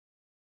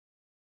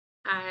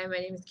Hi, my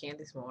name is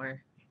Candace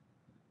Moore.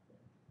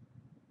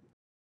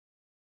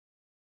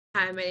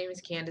 Hi, my name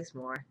is Candace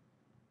Moore.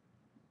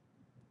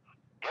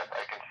 Yes,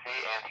 I can see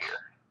and hear.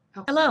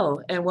 Hello,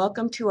 and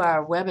welcome to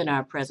our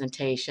webinar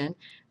presentation,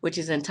 which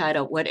is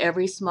entitled What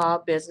Every Small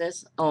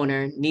Business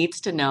Owner Needs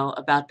to Know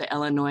About the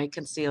Illinois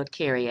Concealed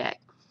Carry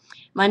Act.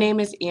 My name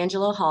is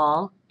Angela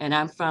Hall, and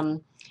I'm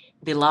from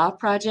the Law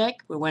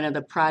Project. We're one of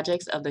the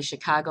projects of the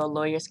Chicago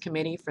Lawyers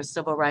Committee for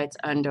Civil Rights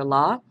Under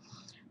Law.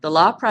 The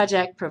Law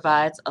Project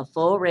provides a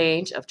full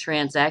range of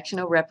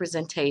transactional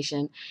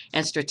representation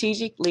and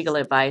strategic legal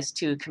advice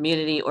to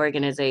community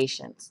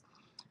organizations.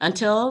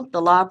 Until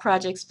the Law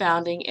Project's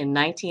founding in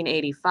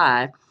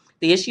 1985,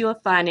 the issue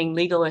of finding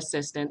legal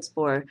assistance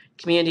for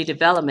community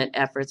development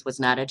efforts was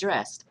not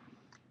addressed.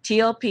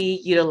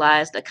 TLP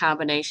utilized a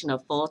combination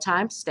of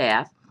full-time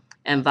staff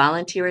and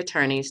volunteer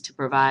attorneys to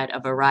provide a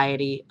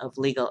variety of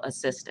legal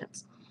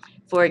assistance.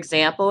 For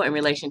example, in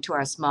relation to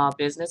our small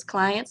business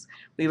clients,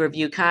 we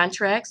review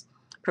contracts,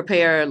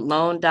 prepare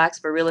loan docs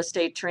for real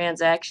estate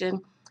transaction,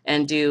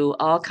 and do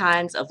all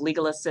kinds of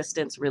legal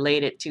assistance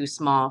related to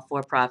small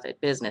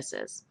for-profit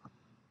businesses.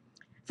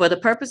 For the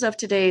purpose of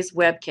today's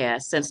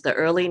webcast, since the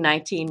early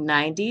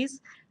 1990s,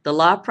 the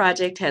Law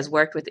Project has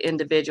worked with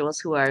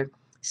individuals who are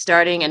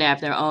starting and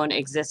have their own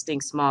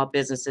existing small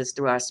businesses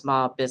through our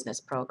small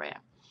business program.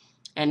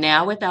 And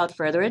now, without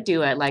further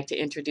ado, I'd like to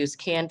introduce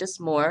Candace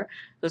Moore,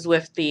 who's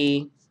with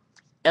the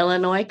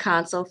Illinois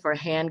Council for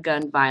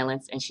Handgun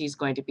Violence, and she's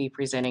going to be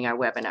presenting our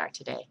webinar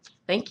today.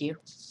 Thank you.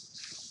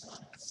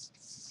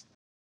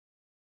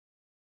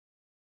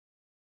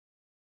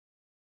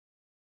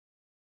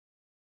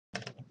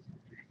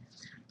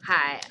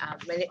 Hi,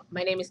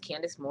 my name is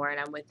Candace Moore, and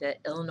I'm with the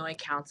Illinois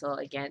Council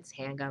Against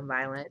Handgun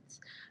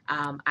Violence.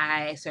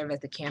 I serve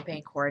as the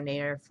campaign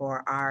coordinator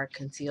for our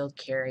concealed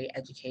carry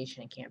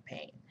education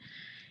campaign.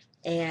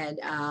 And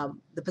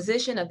the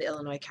position of the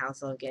Illinois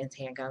Council Against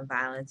Handgun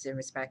Violence in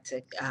respect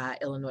to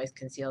Illinois'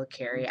 Concealed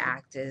Carry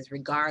Act is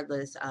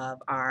regardless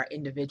of our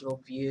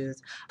individual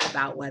views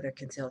about whether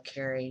concealed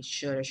carry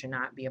should or should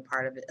not be a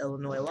part of the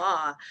Illinois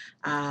law,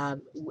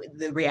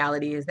 the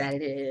reality is that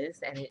it is,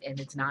 and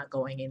it's not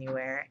going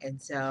anywhere.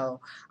 And so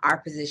our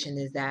position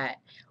is that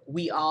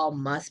we all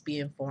must be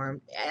informed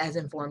as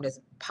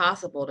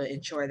possible to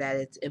ensure that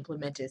it's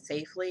implemented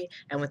safely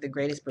and with the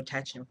greatest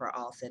protection for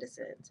all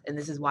citizens. And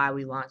this is why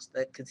we launched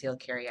the Concealed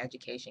Carry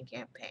Education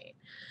Campaign.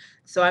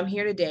 So I'm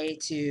here today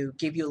to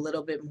give you a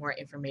little bit more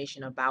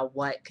information about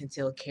what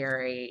concealed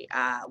carry,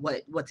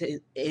 what's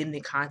in the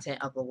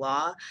content of the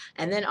law,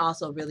 and then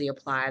also really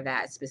apply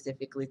that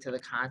specifically to the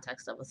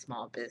context of a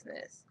small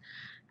business.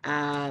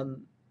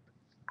 Um,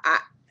 I,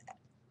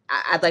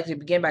 I'd like to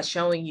begin by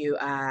showing you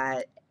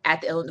at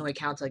the Illinois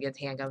Council Against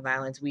Handgun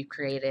Violence, we've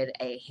created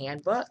a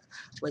handbook,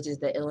 which is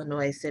the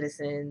Illinois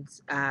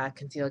Citizens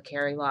Concealed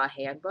Carry Law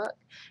Handbook.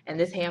 And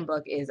this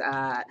handbook is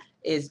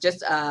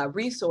just a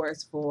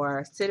resource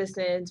for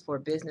citizens, for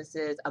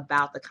businesses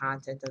about the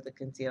content of the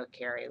concealed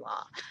carry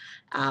law.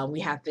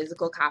 We have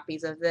physical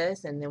copies of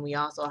this, and then we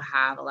also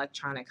have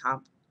electronic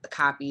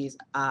copies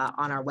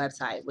on our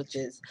website, which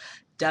is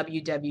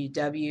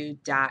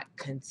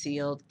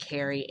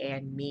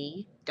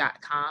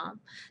www.concealedcarryandme.com.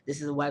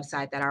 This is a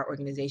website that our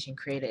organization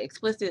created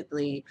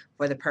explicitly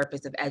for the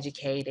purpose of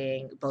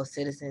educating both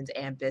citizens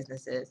and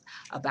businesses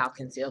about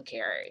concealed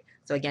carry.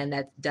 So again,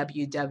 that's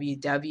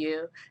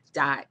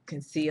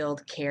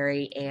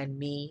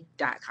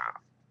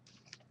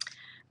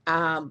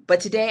www.concealedcarryandme.com. But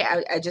today,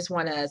 I just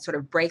want to sort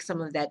of break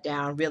some of that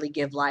down, really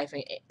give life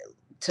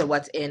to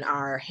what's in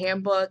our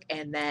handbook,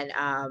 and then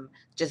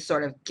just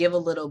sort of give a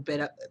little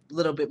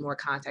bit more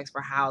context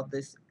for how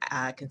this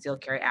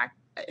Concealed Carry Act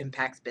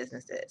impacts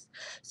businesses.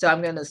 So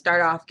I'm going to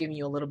start off giving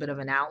you a little bit of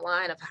an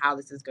outline of how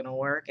this is going to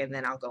work, and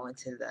then I'll go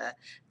into the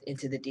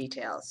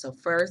details. So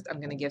first, I'm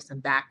going to give some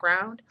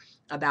background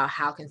about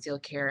how how the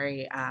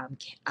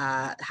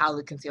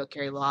concealed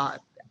carry law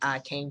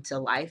came to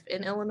life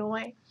in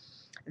Illinois.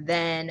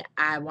 Then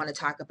I want to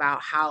talk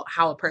about how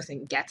a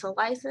person gets a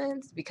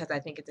license, because I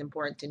think it's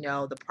important to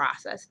know the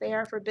process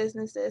there for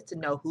businesses to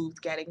know who's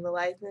getting the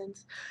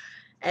license.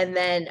 And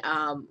then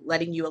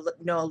letting you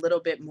know a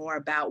little bit more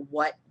about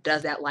what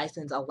does that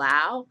license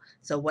allow.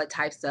 So what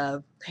types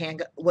of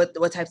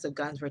what types of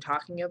guns we're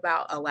talking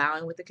about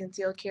allowing with the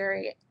Concealed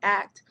Carry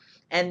Act,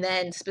 and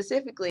then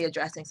specifically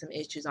addressing some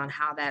issues on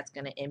how that's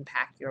going to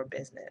impact your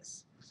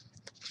business.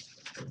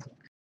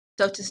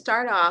 So to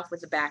start off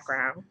with the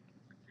background,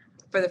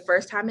 for the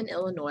first time in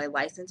Illinois,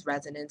 licensed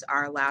residents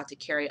are allowed to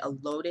carry a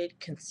loaded,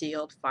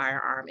 concealed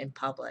firearm in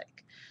public.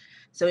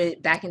 So,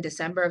 back in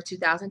December of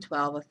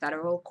 2012, a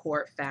federal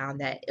court found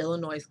that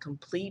Illinois'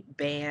 complete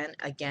ban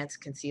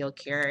against concealed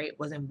carry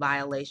was in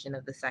violation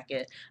of the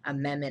Second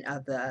Amendment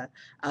of the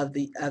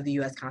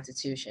U.S.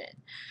 Constitution,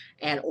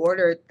 and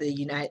ordered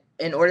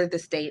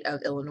the state of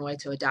Illinois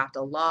to adopt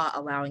a law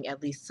allowing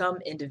at least some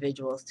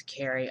individuals to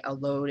carry a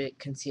loaded,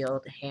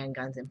 concealed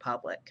handguns in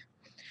public.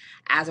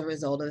 As a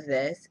result of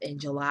this, in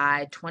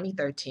July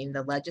 2013,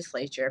 the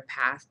legislature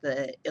passed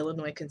the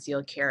Illinois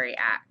Concealed Carry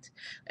Act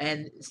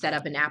and set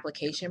up an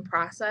application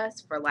process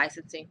for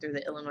licensing through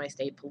the Illinois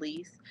State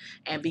Police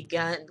and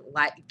begun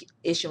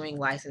issuing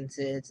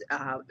licenses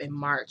in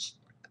March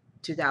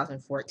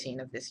 2014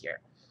 of this year.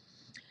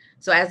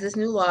 So as this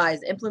new law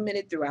is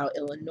implemented throughout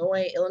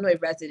Illinois, Illinois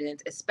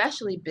residents,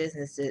 especially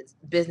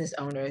business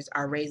owners,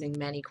 are raising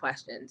many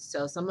questions.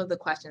 So some of the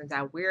questions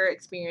that we're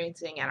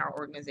experiencing at our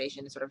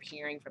organization and sort of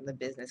hearing from the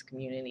business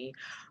community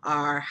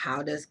are,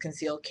 how does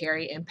concealed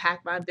carry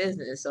impact my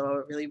business? So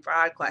a really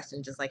broad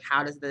question, just like,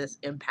 how does this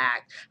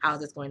impact, how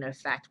is this going to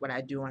affect what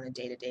I do on a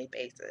day-to-day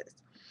basis?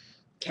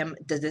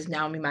 Does this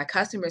now mean my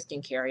customers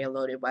can carry a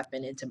loaded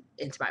weapon into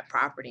my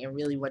property? And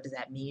really, what does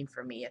that mean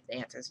for me if the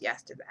answer is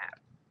yes to that?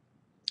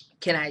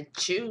 Can I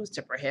choose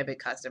to prohibit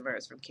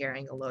customers from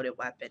carrying a loaded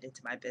weapon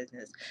into my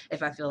business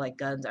if I feel like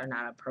guns are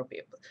not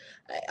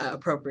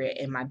appropriate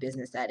in my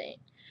business setting?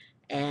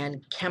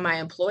 And can my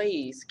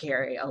employees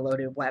carry a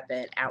loaded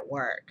weapon at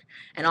work?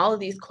 And all of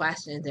these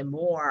questions and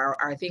more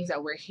are things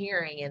that we're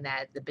hearing and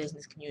that the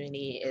business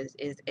community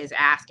is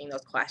asking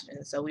those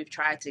questions. So we've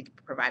tried to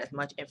provide as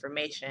much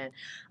information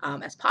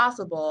as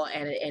possible.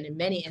 And in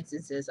many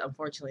instances,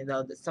 unfortunately,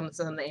 though, some of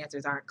the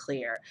answers aren't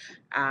clear.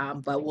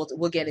 But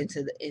we'll get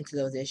into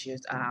those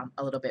issues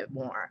a little bit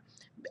more.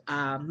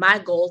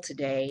 My goal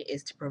today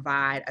is to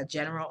provide a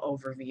general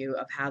overview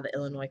of how the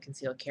Illinois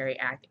Concealed Carry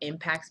Act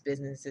impacts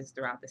businesses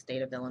throughout the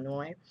state of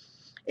Illinois.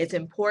 It's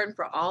important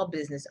for all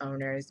business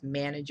owners,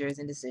 managers,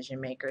 and decision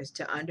makers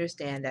to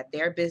understand that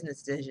their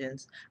business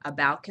decisions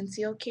about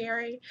concealed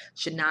carry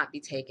should not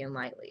be taken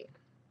lightly.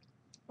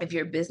 If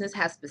your business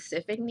has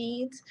specific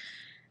needs,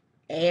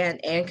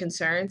 and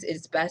concerns,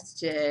 it's best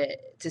to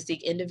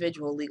seek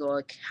individual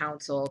legal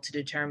counsel to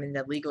determine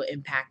the legal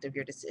impact of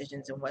your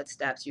decisions and what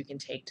steps you can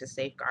take to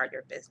safeguard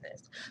your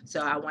business.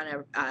 So I want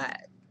to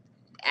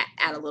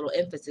add a little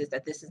emphasis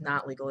that this is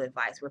not legal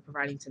advice. We're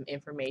providing some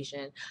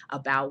information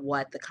about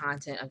what the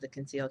content of the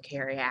Concealed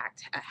Carry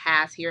Act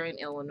has here in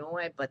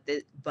Illinois, but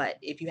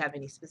if you have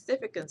any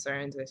specific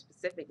concerns or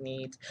specific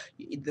needs,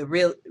 you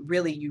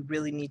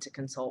really need to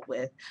consult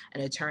with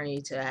an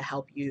attorney to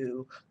help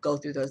you go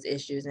through those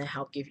issues and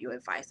help give you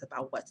advice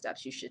about what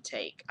steps you should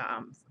take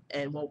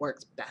and what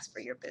works best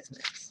for your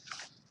business.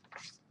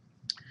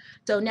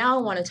 So now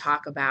I want to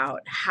talk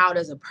about, how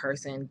does a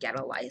person get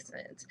a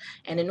license?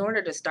 And in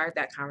order to start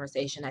that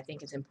conversation, I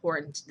think it's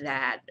important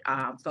that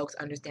folks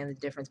understand the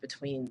difference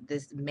between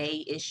this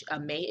a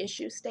may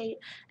issue state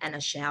and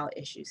a shall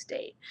issue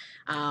state.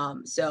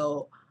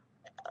 So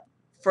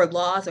for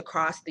laws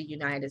across the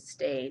United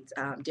States,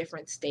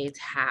 different states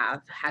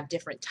have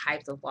different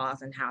types of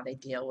laws and how they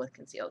deal with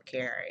concealed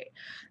carry.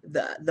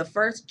 The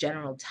first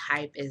general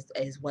type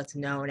is what's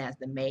known as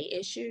the may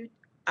issue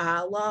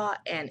law,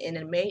 and in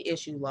a may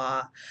issue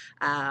law,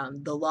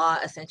 the law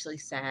essentially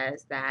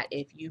says that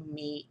if you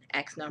meet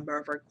X number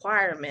of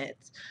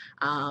requirements,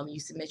 you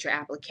submit your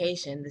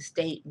application, the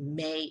state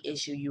may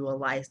issue you a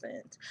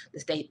license. The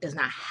state does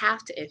not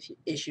have to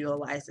issue a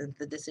license.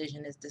 The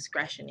decision is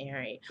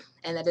discretionary,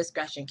 and the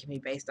discretion can be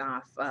based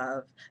off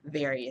of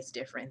various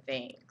different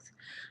things.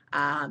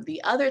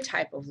 The other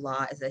type of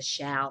law is a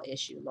shall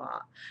issue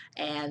law,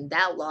 and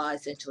that law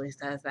essentially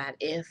says that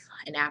if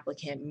an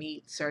applicant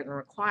meets certain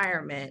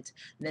requirements,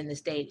 then the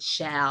state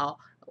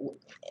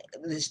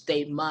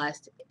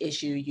must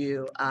issue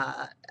you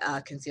a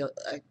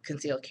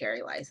concealed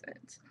carry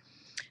license.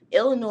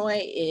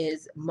 Illinois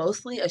is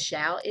mostly a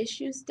shall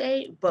issue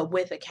state, but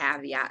with a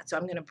caveat. So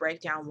I'm going to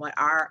break down what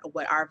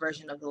our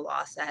version of the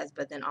law says,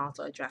 but then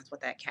also address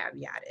what that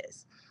caveat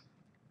is.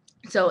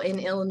 So in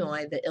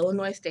Illinois, the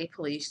Illinois State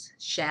Police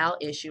shall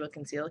issue a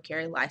concealed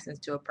carry license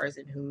to a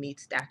person who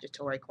meets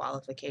statutory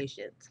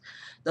qualifications.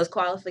 Those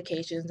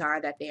qualifications are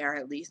that they are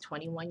at least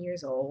 21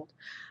 years old.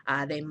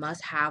 They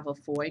must have a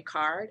FOID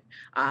card.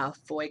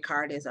 FOID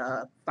card is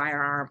a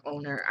firearm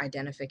owner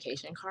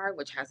identification card,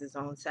 which has its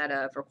own set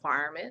of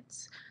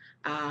requirements.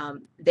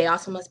 They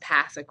also must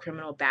pass a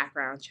criminal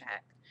background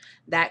check.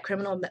 That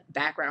criminal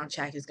background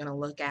check is going to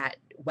look at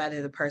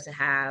whether the person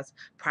has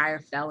prior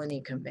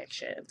felony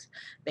convictions.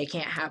 They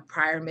can't have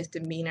prior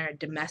misdemeanor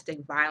domestic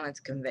violence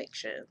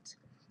convictions,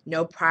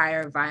 no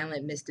prior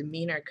violent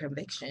misdemeanor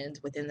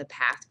convictions within the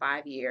past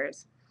 5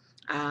 years.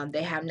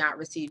 They have not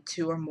received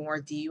 2 or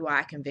more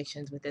DUI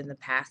convictions within the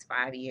past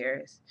 5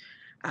 years.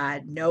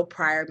 No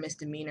prior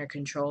misdemeanor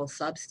controlled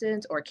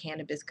substance or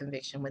cannabis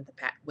conviction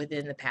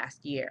within the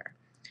past year.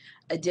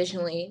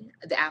 Additionally,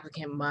 the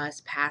applicant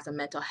must pass a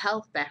mental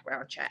health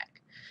background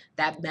check.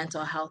 That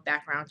mental health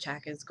background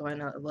check is going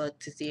to look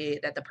to see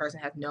that the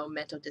person has no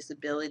mental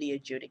disability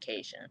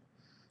adjudication,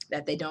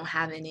 that they don't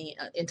have any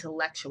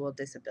intellectual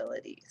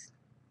disabilities,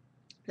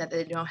 that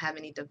they don't have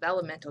any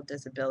developmental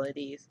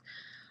disabilities,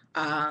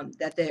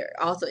 that there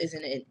also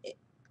isn't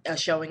a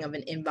showing of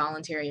an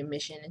involuntary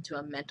admission into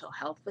a mental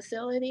health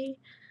facility,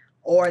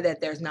 or that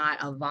there's not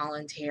a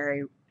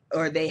voluntary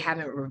or they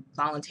haven't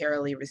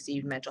voluntarily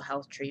received mental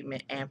health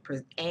treatment and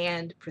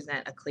present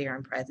a clear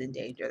and present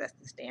danger. That's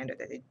the standard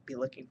that they'd be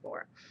looking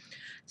for.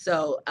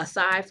 So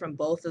aside from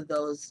both of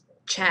those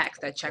checks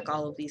that check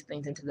all of these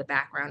things into the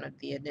background of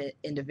the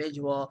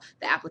individual,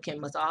 the applicant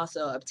must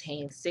also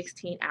obtain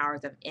 16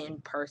 hours of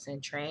in-person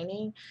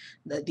training.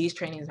 These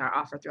trainings are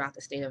offered throughout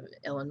the state of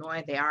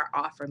Illinois. They are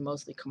offered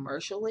mostly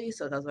commercially,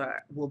 so those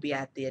will be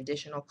at the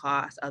additional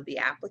cost of the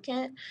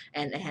applicant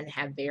and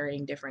have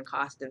varying different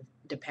costs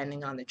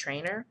depending on the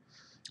trainer.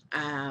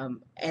 And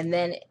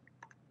then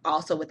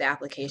also with the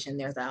application,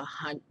 there's a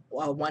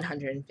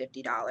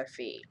 $150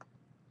 fee.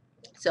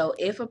 So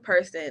if a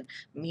person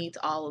meets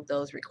all of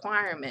those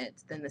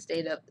requirements, then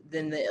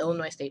the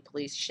Illinois State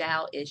Police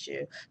shall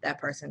issue that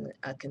person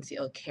a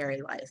concealed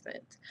carry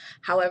license.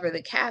 However,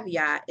 the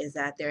caveat is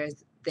that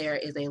there's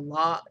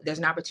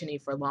an opportunity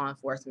for law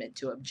enforcement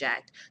to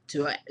object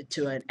to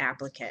an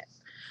applicant.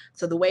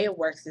 So the way it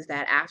works is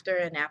that after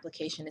an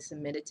application is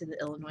submitted to the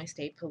Illinois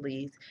State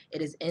Police,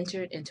 it is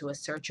entered into a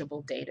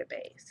searchable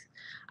database.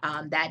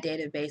 That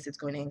database is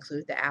going to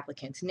include the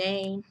applicant's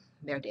name,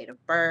 their date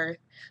of birth,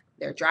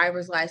 their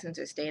driver's license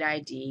or state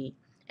ID,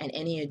 and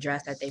any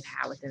address that they've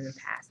had within the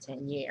past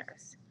 10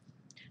 years.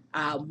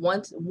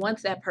 Once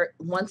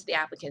the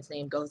applicant's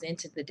name goes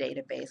into the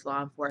database,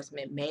 law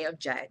enforcement may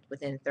object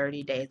within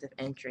 30 days of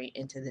entry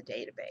into the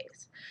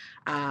database.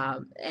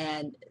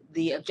 And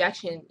the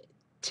objection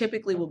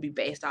typically will be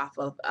based off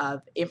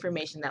of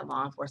information that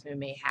law enforcement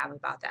may have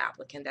about the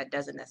applicant that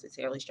doesn't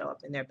necessarily show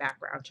up in their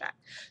background check.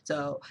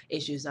 So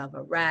issues of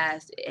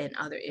arrest and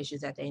other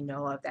issues that they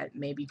know of that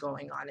may be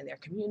going on in their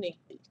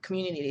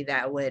community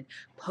that would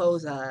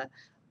pose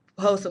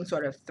some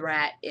sort of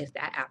threat. If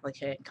that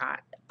applicant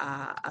got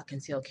a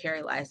concealed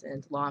carry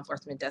license, law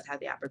enforcement does have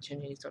the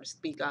opportunity to sort of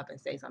speak up and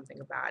say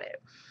something about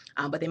it.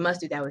 But they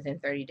must do that within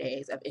 30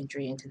 days of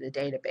entry into the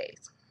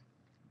database.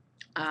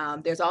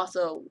 There's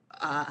also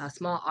a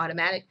small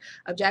automatic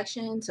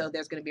objection. So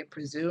there's going to be a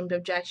presumed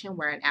objection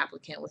where an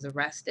applicant was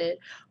arrested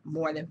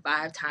more than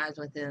 5 times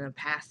within the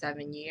past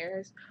 7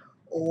 years,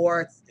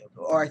 or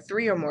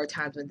 3 or more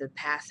times within the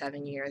past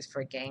 7 years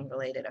for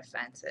gang-related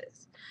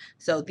offenses.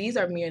 So these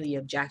are merely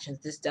objections.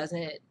 This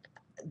doesn't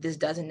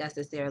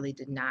necessarily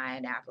deny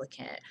an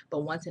applicant,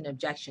 but once an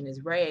objection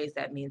is raised,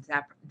 that means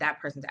that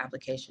person's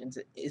application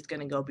is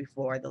going to go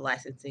before the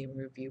licensing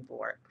review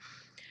board.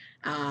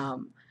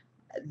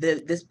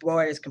 This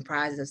board is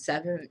comprised of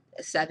seven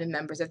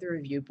members of the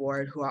review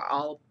board who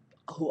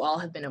all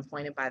have been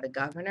appointed by the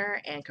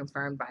governor and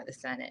confirmed by the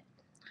Senate.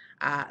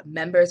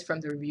 Members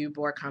from the review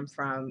board come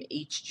from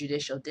each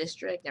judicial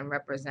district and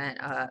represent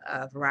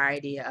a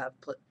variety of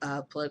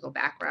political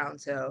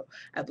backgrounds. So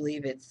I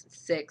believe it's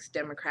 6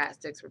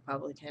 Democrats, 6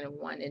 Republican, and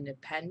 1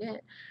 independent.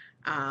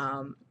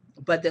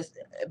 But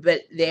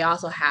they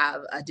also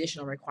have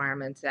additional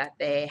requirements that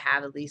they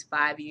have at least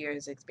 5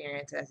 years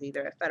experience as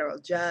either a federal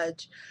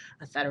judge,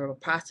 a federal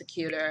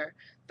prosecutor,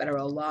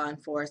 federal law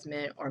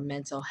enforcement, or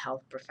mental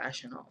health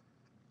professional.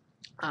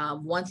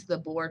 Once the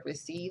board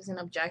receives an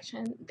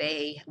objection,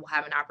 they will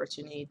have an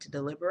opportunity to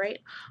deliberate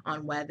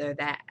on whether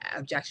that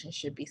objection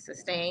should be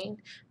sustained,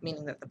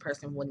 meaning that the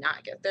person will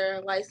not get their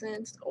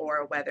license,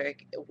 or whether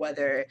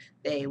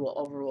they will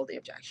overrule the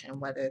objection,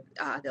 whether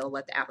they'll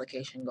let the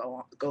application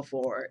go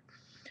forward.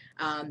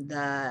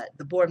 The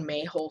board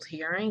may hold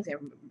hearings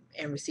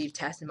and receive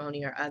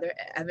testimony or other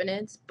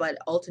evidence, but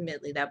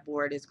ultimately that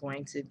board is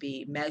going to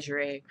be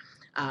measuring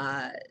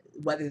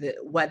whether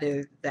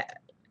the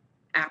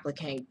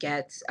applicant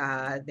gets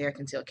their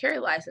concealed carry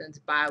license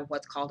by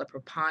what's called a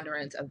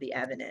preponderance of the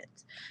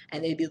evidence.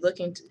 And they'd be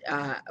looking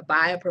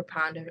by a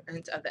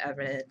preponderance of the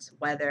evidence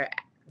whether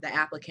the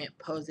applicant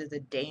poses a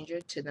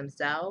danger to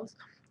themselves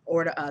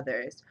or to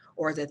others,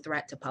 or is a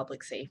threat to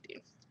public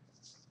safety.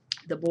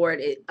 The board,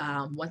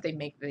 once they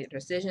make the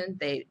decision,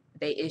 they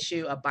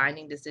issue a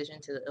binding decision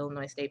to the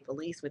Illinois State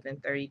Police within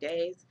 30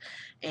 days.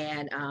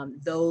 And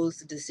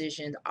those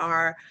decisions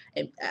are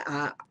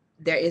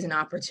there is an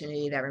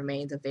opportunity that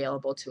remains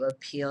available to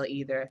appeal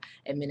either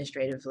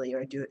administratively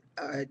or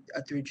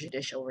through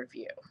judicial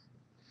review.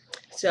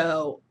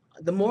 So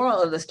the moral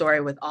of the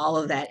story with all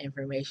of that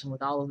information,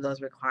 with all of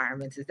those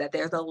requirements, is that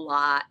there's a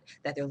lot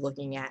that they're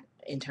looking at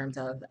in terms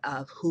of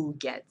who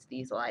gets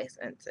these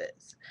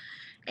licenses.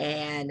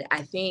 And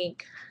I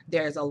think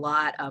there's a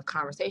lot of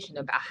conversation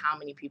about how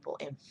many people,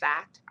 in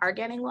fact, are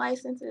getting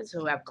licenses,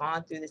 who have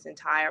gone through this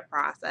entire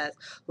process,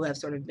 who have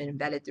sort of been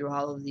vetted through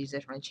all of these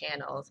different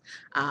channels.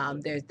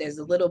 There's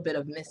a little bit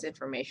of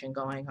misinformation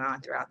going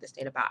on throughout the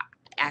state about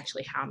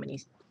actually how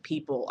many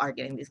people are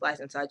getting these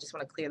licenses. So I just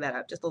want to clear that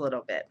up just a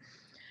little bit.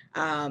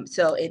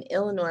 So in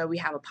Illinois, we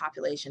have a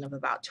population of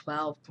about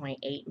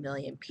 12.8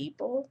 million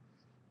people.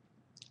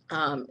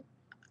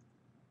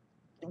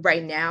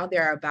 right now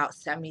there are about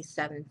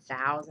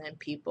 77,000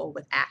 people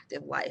with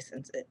active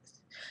licenses.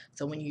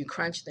 So when you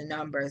crunch the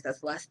numbers,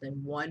 that's less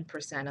than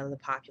 1% of the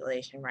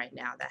population right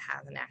now that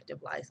has an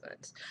active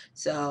license.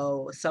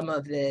 So some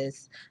of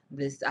these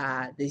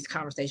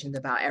conversations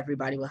about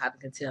everybody will have a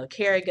concealed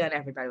carry gun,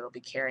 everybody will be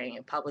carrying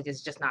in public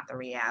is just not the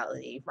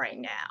reality right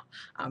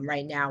now.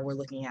 Right now we're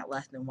looking at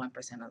less than 1%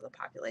 of the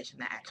population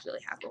that actually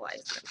has a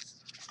license.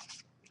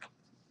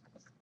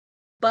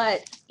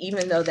 But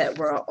even though that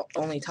we're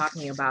only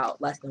talking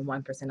about less than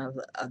 1%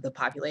 of the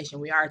population,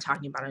 we are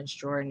talking about an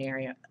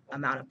extraordinary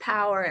amount of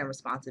power and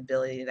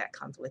responsibility that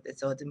comes with it.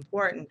 So it's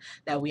important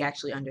that we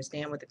actually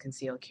understand what the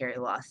concealed carry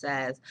law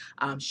says,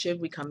 should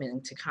we come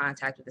into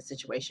contact with a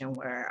situation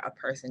where a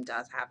person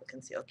does have a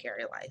concealed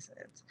carry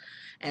license.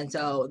 And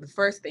so the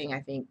first thing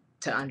I think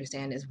to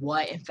understand is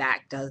what in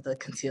fact does the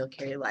concealed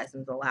carry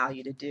license allow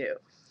you to do.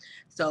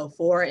 So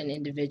for an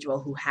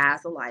individual who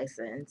has a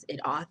license, it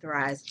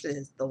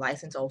authorizes the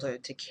license holder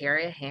to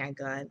carry a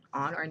handgun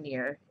on or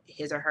near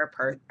his or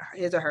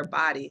her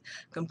body,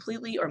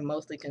 completely or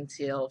mostly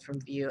concealed from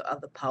view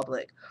of the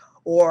public,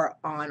 or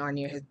on or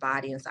near his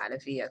body inside a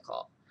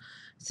vehicle.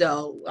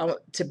 So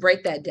to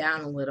break that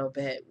down a little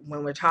bit,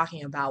 when we're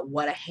talking about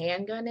what a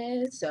handgun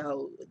is,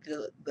 so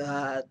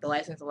the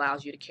license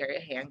allows you to carry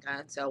a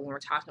handgun. So when we're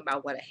talking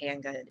about what a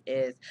handgun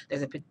is,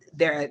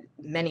 there are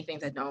many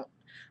things that don't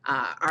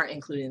aren't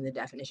included in the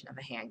definition of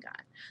a handgun.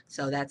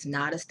 So that's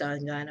not a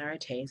stun gun or a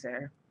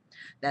taser.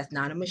 That's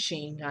not a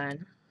machine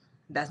gun.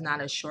 That's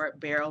not a short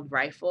barreled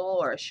rifle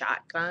or a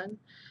shotgun.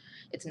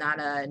 It's not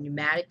a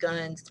pneumatic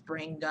gun,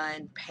 spring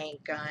gun,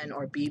 paint gun,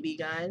 or BB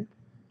gun.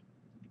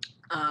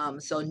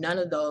 So none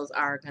of those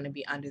are going to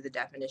be under the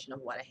definition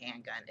of what a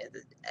handgun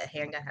is. A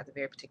handgun has a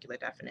very particular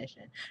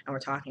definition, and we're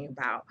talking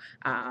about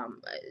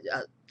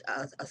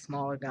a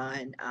smaller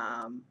gun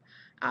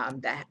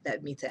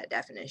that meets that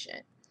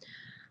definition.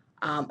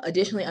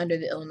 Additionally, under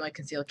the Illinois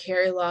Concealed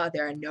Carry Law,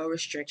 there are no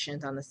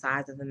restrictions on the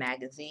size of the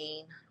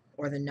magazine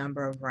or the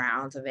number of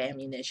rounds of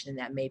ammunition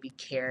that may be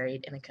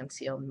carried in a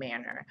concealed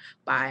manner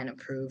by an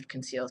approved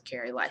concealed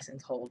carry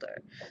license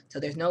holder. So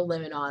there's no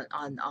limit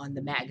on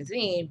the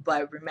magazine,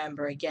 but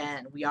remember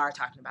again, we are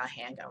talking about a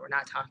handgun. We're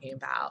not talking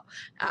about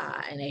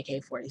an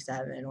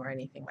AK-47 or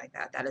anything like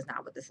that. That is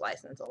not what this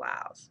license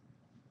allows.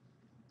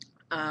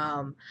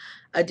 Um,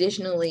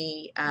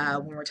 Additionally,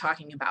 when we're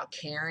talking about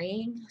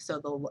carrying, so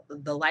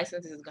the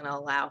license is going to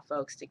allow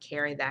folks to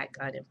carry that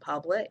gun in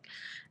public,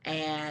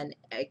 and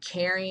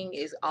carrying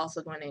is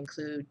also going to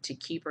include to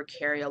keep or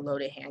carry a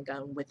loaded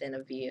handgun within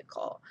a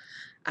vehicle.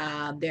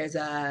 There's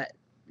a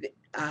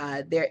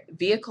Their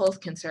vehicles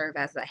can serve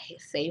as a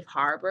safe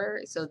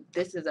harbor. So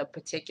this is a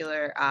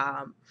particular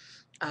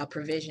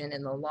provision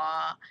in the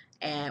law,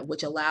 and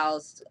which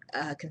allows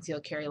a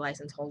concealed carry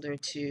license holder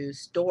to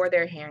store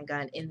their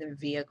handgun in the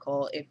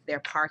vehicle if they're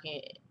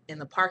parking in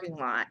the parking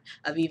lot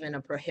of even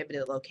a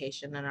prohibited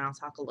location. And I'll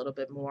talk a little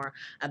bit more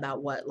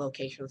about what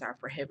locations are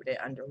prohibited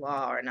under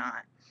law or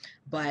not.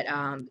 But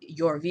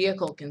your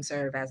vehicle can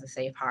serve as a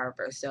safe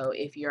harbor. So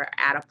if you're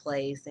at a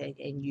place and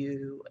if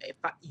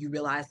you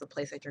realize the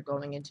place that you're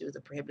going into is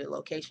a prohibited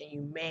location,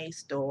 you may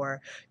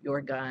store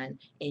your gun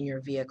in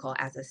your vehicle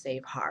as a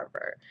safe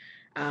harbor.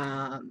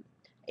 Um,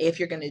 if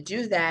you're going to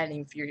do that, and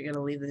if you're going to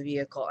leave the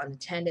vehicle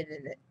unattended,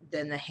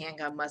 then the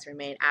handgun must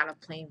remain out of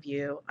plain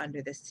view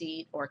under the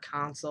seat or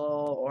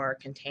console or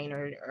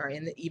container or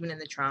even in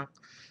the trunk,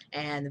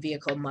 and the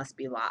vehicle must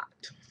be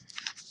locked.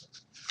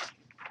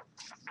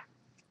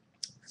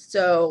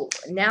 So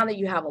now that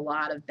you have a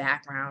lot of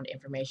background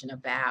information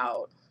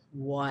about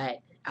what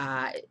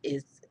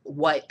is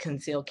what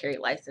concealed carry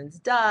license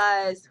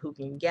does, who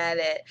can get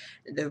it,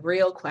 the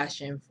real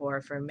question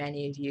for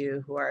many of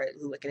you who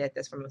looking at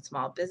this from a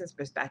small business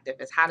perspective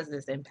is, how does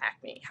this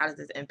impact me? How does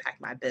this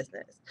impact my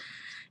business?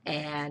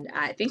 And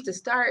I think to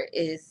start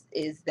is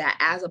that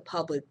as a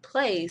public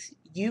place,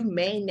 you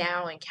may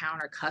now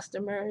encounter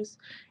customers,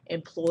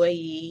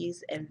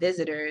 employees, and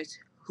visitors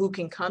who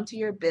can come to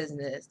your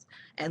business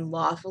and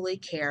lawfully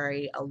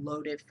carry a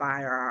loaded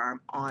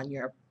firearm on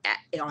your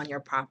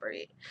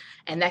property.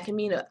 And that can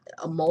mean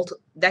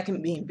that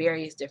can mean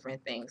various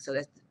different things. So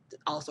that's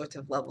all sorts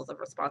of levels of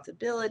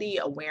responsibility,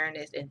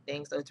 awareness, and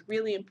things. So it's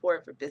really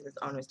important for business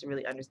owners to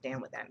really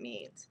understand what that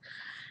means.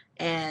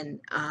 And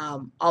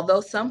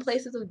although some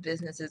places of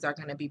businesses are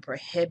going to be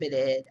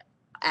prohibited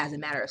as a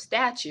matter of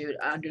statute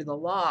under the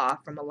law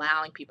from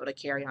allowing people to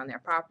carry on their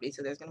property,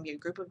 so there's going to be a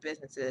group of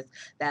businesses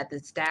that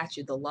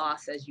the law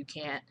says you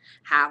can't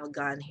have a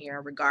gun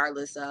here,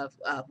 regardless of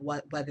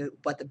what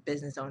the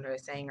business owner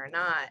is saying or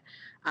not.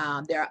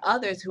 There are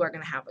others who are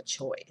going to have a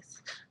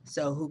choice,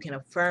 so who can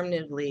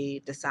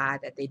affirmatively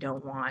decide that they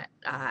don't want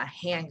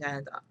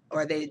handguns,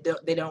 or they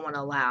don't want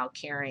to allow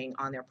carrying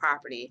on their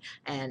property.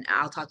 And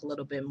I'll talk a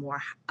little bit more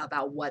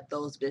about what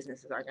those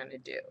businesses are going to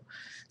do.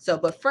 So,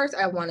 but first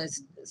I want to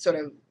sort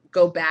of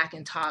go back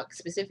and talk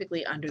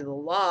specifically under the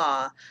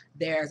law,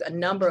 there's a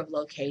number of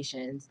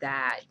locations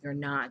that you're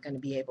not going to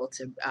be able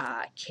to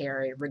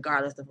carry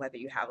regardless of whether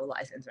you have a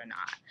license or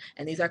not.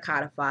 And these are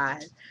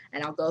codified,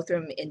 and I'll go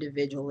through them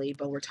individually,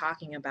 but we're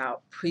talking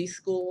about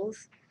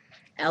preschools,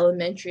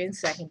 elementary and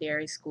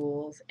secondary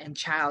schools, and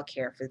child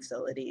care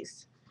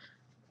facilities,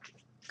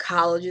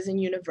 colleges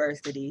and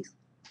universities,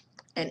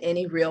 and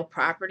any real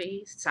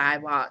property,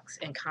 sidewalks,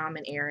 and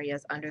common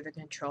areas under the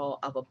control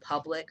of a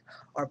public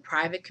or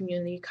private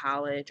community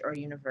college or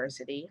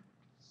university,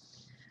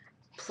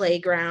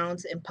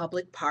 playgrounds and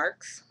public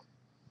parks,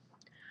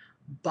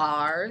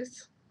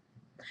 bars,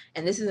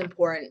 and this is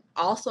important,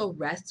 also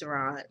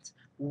restaurants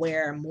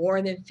where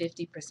more than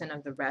 50%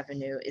 of the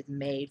revenue is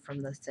made from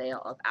the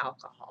sale of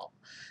alcohol.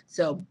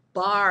 So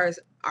bars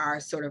are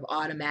sort of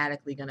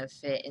automatically going to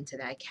fit into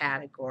that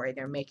category.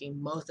 They're making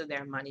most of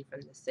their money from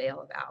the sale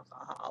of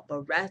alcohol.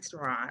 But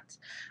restaurants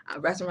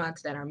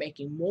that are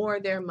making more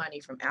of their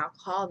money from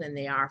alcohol than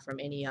they are from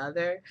any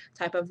other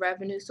type of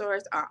revenue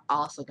source are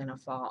also going to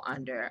fall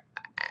under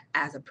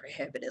as a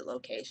prohibited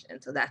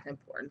location. So that's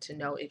important to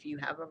know if you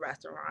have a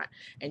restaurant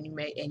and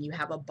you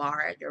have a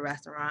bar at your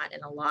restaurant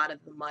and a lot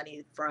of the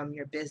money from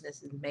your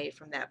business is made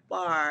from that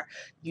bar,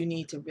 you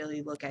need to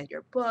really look at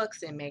your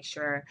books and make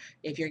sure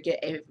if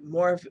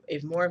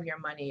more of your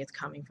money is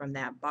coming from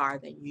that bar,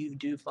 then you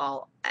do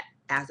fall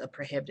as a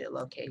prohibited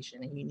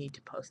location, and you need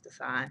to post a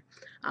sign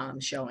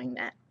showing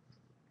that.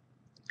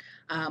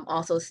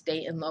 Also,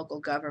 state and local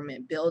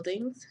government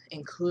buildings,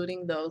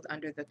 including those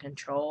under the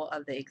control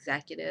of the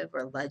executive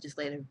or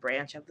legislative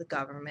branch of the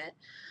government,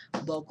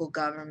 local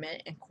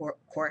government and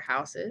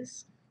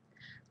courthouses,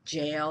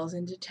 jails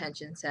and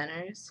detention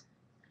centers,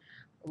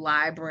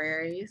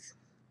 libraries,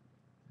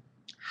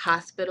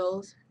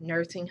 hospitals,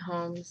 nursing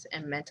homes,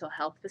 and mental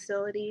health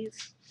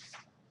facilities,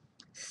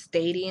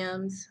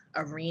 stadiums,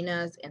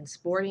 arenas, and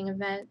sporting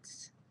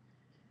events,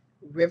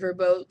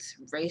 riverboats,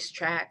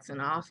 racetracks,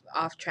 and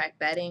off-track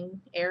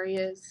betting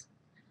areas,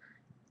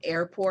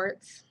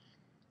 airports,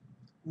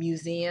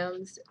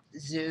 museums,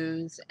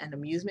 zoos, and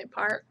amusement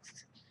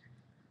parks,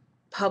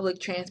 public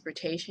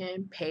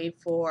transportation paid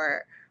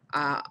for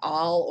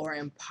all or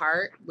in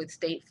part with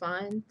state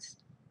funds,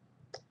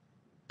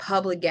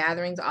 public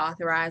gatherings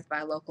authorized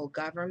by local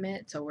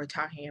government. So we're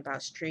talking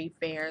about street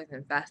fairs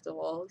and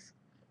festivals.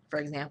 For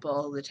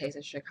example, the Taste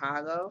of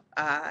Chicago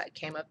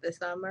came up this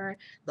summer.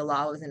 The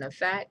law was in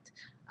effect.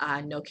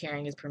 No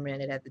carrying is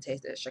permitted at the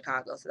Taste of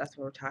Chicago. So that's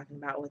what we're talking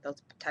about with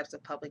those types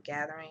of public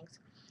gatherings.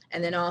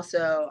 And then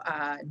also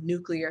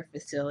nuclear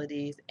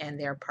facilities and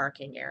their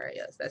parking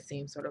areas. That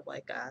seems sort of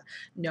like a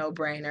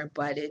no-brainer,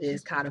 but it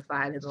is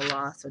codified in the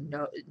law. So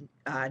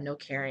no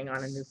carrying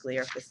on a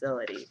nuclear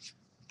facility.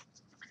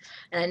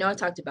 And I know I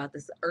talked about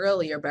this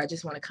earlier, but I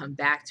just want to come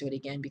back to it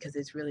again because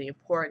it's really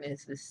important.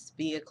 It's this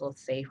vehicle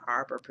safe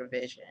harbor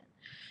provision.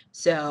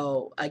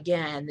 So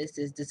again, this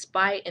is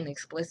despite an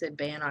explicit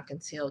ban on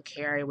concealed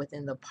carry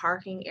within the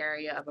parking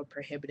area of a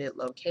prohibited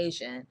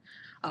location,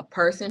 a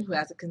person who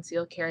has a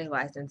concealed carry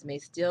license may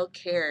still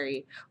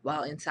carry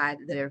while inside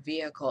their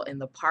vehicle in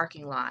the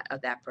parking lot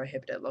of that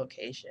prohibited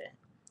location.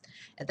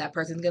 If that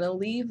person's going to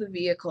leave the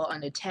vehicle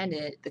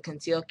unattended, the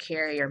concealed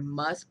carrier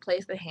must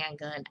place the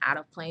handgun out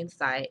of plain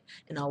sight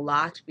in a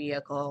locked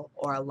vehicle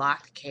or a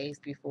locked case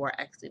before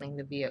exiting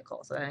the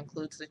vehicle. So that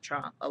includes the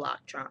trunk, a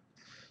locked trunk.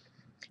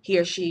 He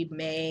or she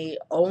may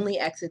only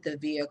exit the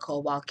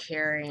vehicle while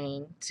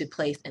carrying to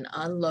place an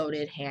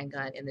unloaded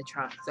handgun in the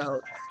trunk.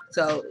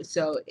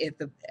 So if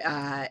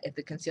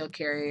the concealed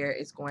carrier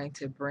is going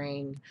to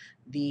bring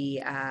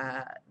the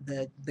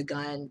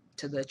gun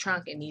to the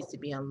trunk, it needs to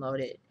be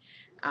unloaded.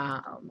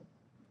 Um,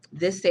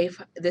 this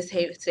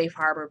safe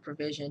harbor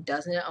provision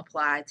doesn't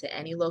apply to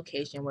any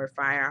location where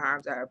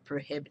firearms are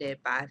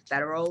prohibited by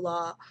federal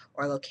law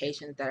or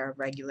locations that are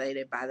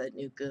regulated by the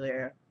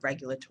Nuclear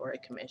Regulatory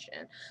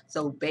Commission.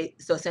 So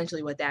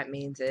essentially, what that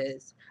means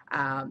is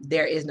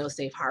there is no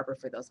safe harbor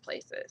for those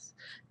places.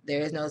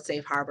 There is no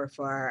safe harbor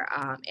for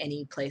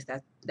any place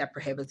that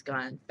prohibits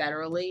gun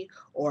federally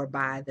or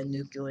by the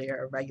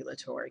Nuclear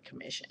Regulatory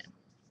Commission.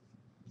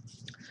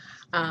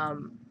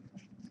 Um,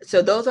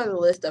 so those are the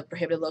list of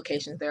prohibited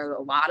locations. There are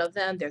a lot of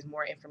them. There's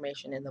more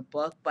information in the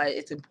book, but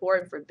it's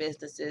important for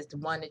businesses to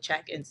want to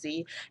check and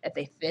see if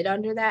they fit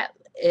under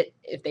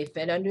if they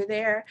fit under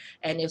there,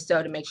 and if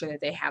so, to make sure that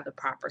they have the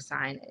proper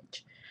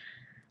signage.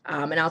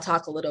 And I'll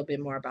talk a little bit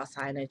more about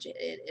signage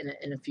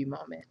in a few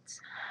moments.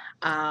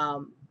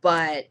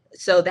 But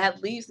so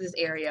that leaves this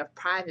area of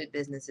private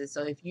businesses.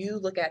 So if you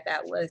look at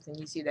that list and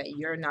you see that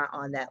you're not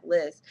on that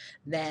list,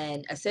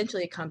 then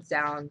essentially it comes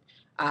down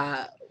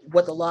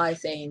what the law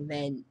is saying,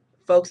 then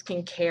folks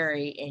can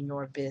carry in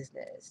your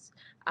business.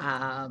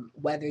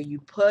 Whether you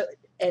put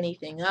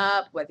anything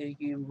up, whether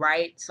you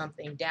write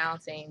something down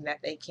saying that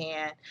they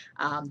can,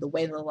 the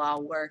way the law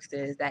works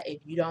is that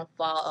if you don't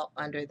fall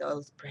under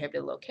those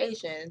prohibited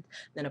locations,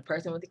 then a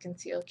person with a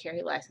concealed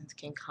carry license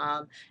can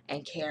come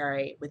and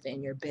carry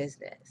within your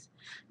business.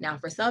 Now,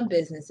 for some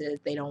businesses,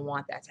 they don't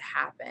want that to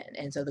happen.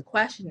 And so the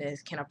question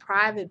is, can a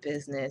private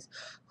business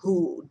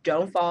who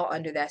don't fall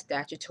under that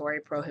statutory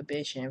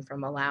prohibition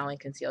from allowing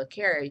concealed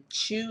carry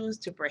choose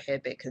to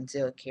prohibit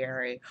concealed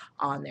carry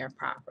on their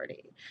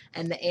property?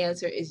 And the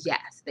answer is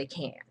yes, they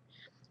can.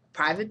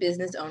 Private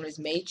business owners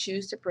may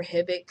choose to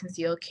prohibit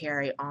concealed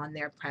carry on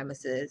their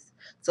premises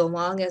so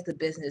long as the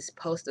business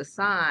posts a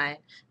sign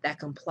that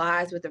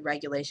complies with the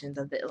regulations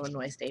of the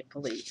Illinois State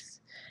Police.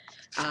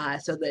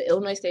 So the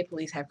Illinois State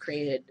Police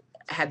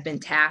have been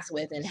tasked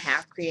with and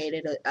have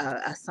created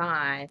a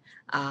sign,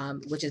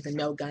 which is a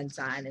no gun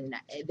sign, and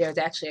there's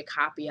actually a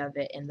copy of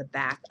it in the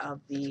back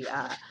of the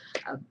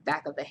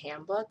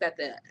handbook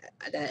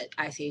that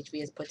ICHV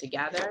has put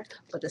together.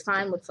 But the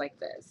sign looks like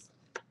this,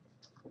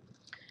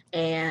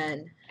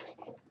 and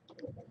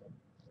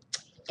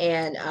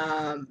and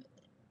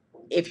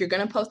if you're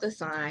going to post a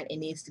sign, it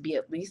needs to be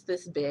at least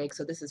this big.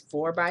 So this is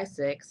 4 by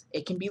 6.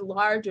 It can be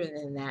larger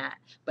than that,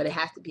 but it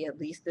has to be at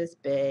least this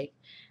big.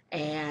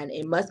 And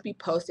it must be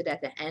posted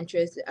at the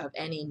entrance of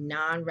any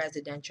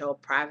non-residential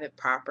private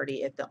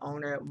property if the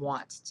owner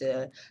wants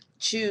to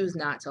choose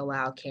not to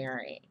allow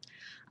carrying.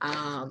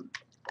 Um,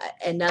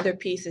 Another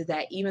piece is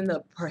that even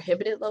the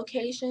prohibited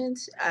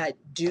locations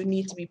do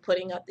need to be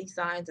putting up these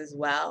signs as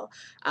well.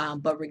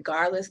 But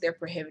regardless, they're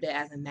prohibited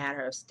as a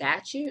matter of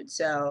statute.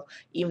 So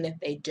even if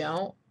they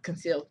don't,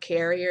 concealed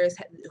carriers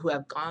who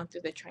have gone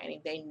through the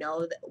training, they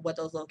know what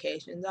those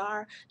locations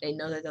are. They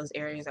know that those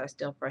areas are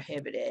still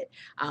prohibited.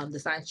 The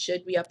signs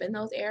should be up in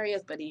those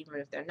areas, but even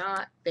if they're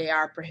not, they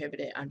are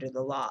prohibited under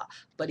the law.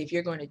 But if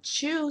you're going to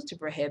choose to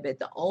prohibit,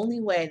 the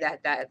only way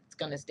that that's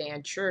going to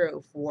stand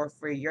true for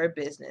your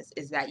business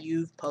is that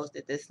you've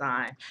posted this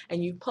sign,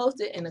 and you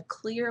post it in a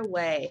clear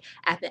way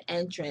at the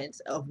entrance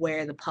of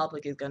where the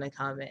public is going to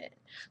come in.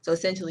 So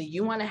essentially,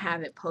 you want to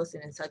have it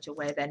posted in such a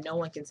way that no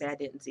one can say, I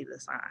didn't see the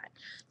sign.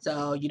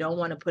 So you don't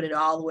want to put it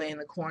all the way in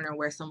the corner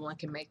where someone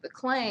can make the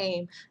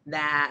claim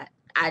that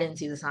I didn't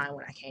see the sign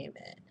when I came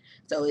in.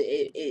 So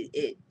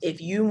if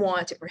you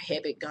want to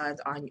prohibit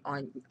guns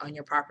on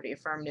your property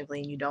affirmatively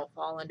and you don't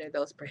fall under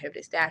those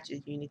prohibited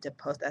statutes, you need to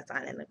post that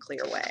sign in a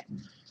clear way.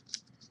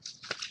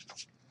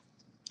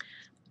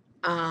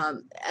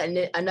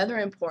 And another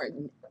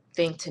important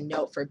thing to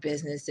note for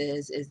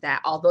businesses is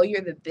that although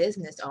you're the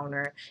business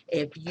owner,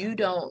 if you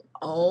don't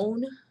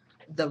own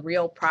the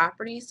real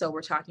property, so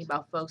we're talking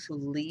about folks who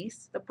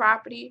lease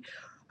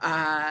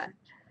uh,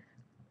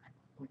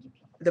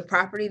 the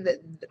property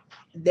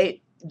that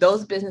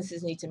those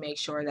businesses need to make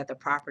sure that the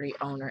property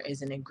owner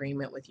is in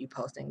agreement with you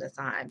posting the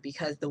sign,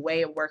 because the way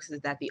it works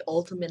is that the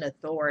ultimate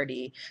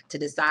authority to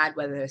decide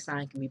whether a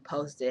sign can be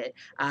posted,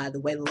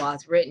 the way the law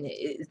is written,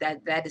 is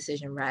that that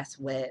decision rests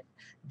with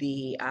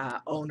the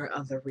owner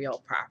of the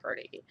real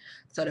property.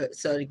 So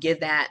to give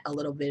that a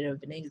little bit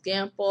of an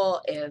example,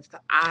 if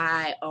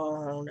I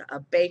own a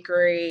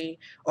bakery,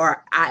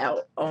 or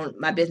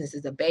my business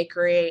is a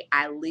bakery,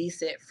 I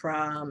lease it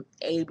from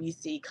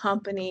ABC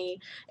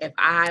Company. If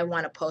I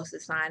want to post a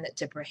sign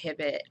to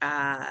prohibit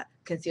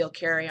concealed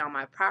carry on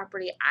my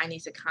property, I need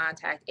to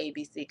contact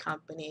ABC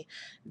Company.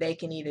 They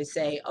can either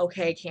say,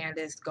 okay,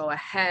 Candace, go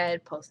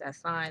ahead, post that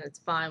sign, it's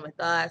fine with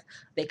us.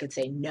 They could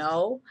say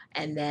no,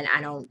 and then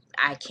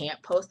I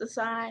can't post the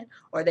sign,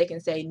 or they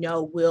can say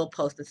no, we'll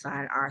post the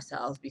sign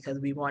ourselves because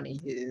we want to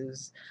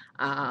use,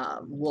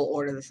 we'll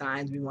order the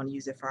signs, we want to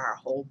use it for our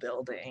whole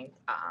building,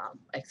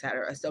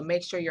 etc. So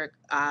make sure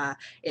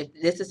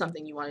if this is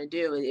something you want to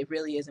do, it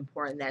really is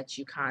important that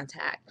you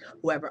contact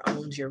whoever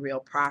owns your real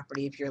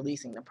property if you're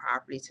leasing the property,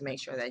 to make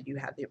sure that you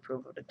have the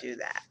approval to do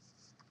that.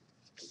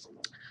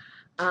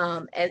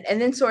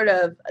 And then sort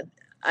of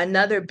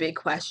another big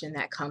question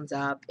that comes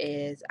up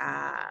is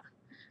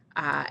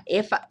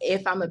if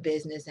I'm a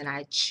business and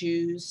I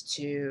choose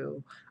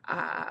to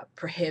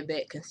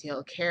prohibit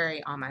concealed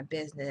carry on my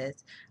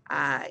business,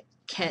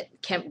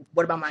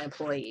 what about my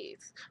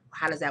employees?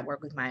 How does that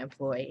work with my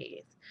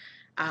employees?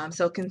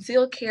 So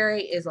concealed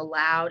carry is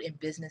allowed in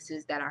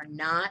businesses that are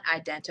not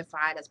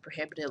identified as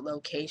prohibited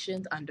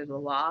locations under the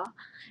law,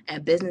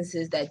 and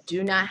businesses that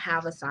do not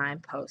have a sign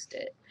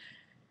posted.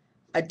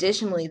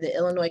 Additionally, the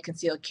Illinois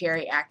Concealed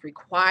Carry Act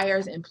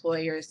requires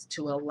employers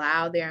to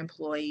allow their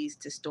employees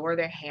to store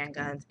their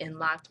handguns in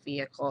locked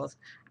vehicles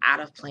out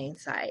of plain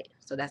sight.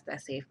 So that's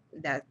the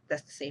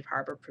safe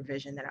harbor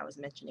provision that I was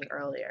mentioning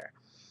earlier.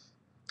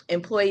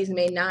 Employees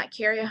may not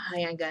carry a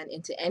handgun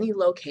into any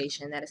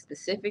location that is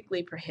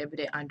specifically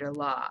prohibited under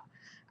law.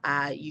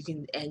 You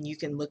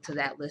can look to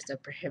that list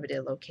of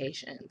prohibited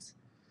locations.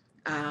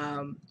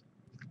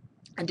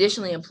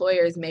 Additionally,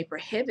 employers may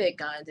prohibit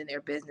guns in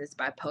their business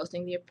by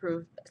posting the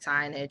approved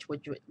signage,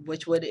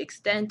 which would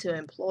extend to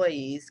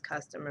employees,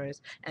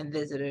 customers, and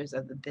visitors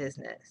of the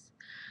business.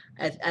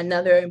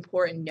 Another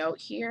important note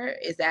here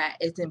is that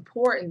it's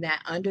important to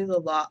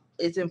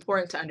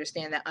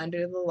understand that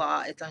under the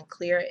law, it's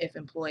unclear if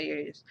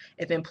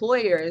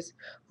employers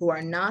who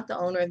are not the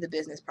owner of the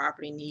business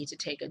property need to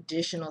take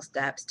additional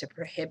steps to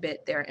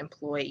prohibit their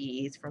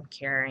employees from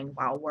carrying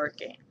while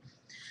working.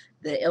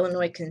 The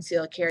Illinois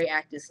Concealed Carry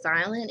Act is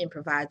silent and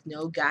provides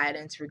no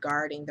guidance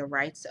regarding the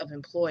rights of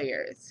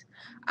employers.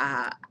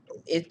 Uh,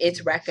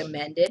 it's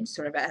recommended,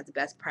 sort of as a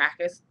best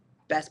practice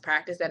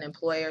that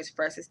employers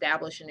first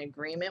establish an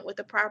agreement with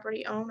the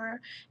property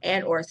owner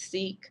and or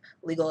seek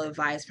legal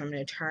advice from an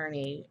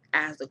attorney,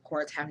 as the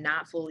courts have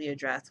not fully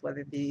addressed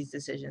whether these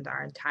decisions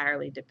are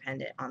entirely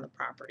dependent on the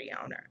property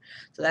owner.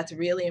 So that's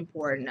really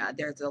important.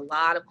 There's a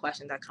lot of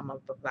questions that come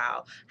up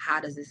about how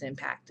does this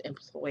impact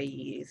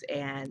employees,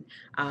 and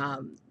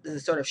the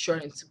sort of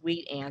short and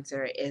sweet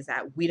answer is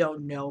that we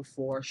don't know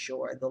for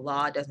sure. The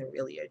law doesn't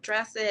really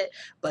address it,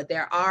 but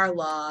there are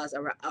laws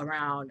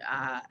around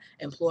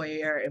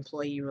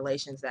employer-employee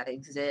relations that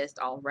exist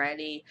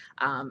already.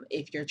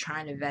 If you're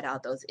trying to vet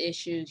out those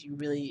issues, you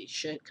really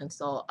should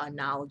consult a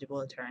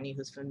knowledgeable attorney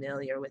who's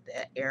familiar with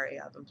the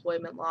area of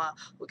employment law,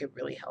 who could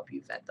really help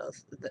you vet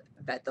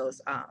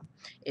those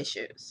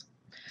issues.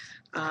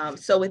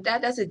 So with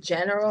that, that's a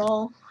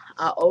general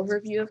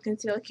overview of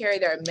concealed carry.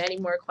 There are many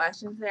more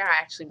questions there. I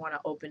actually want to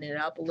open it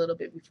up a little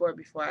bit before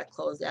I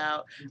close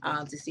out,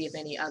 to see if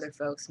any other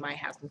folks might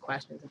have some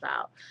questions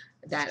about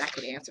that I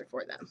could answer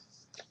for them.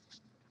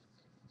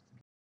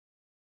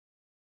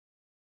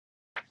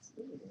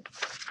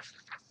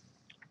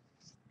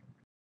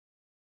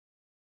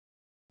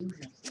 I do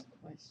have some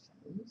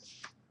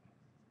questions.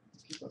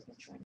 People can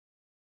try.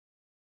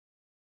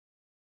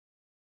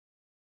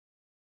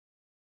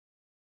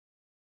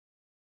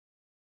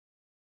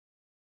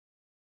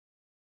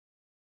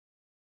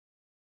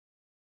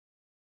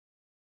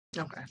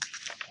 Okay.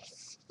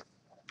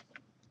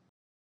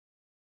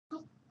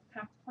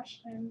 Have a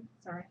question,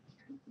 sorry.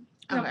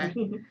 Okay.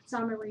 So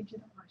I'm gonna read you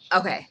the question.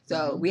 Okay,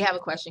 so we have a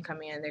question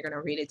coming in. They're going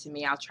to read it to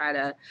me. I'll try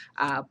to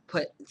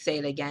say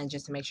it again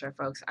just to make sure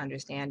folks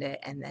understand it,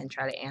 and then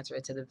try to answer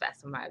it to the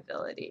best of my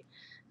ability.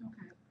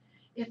 Okay.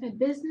 If a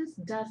business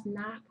does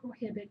not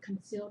prohibit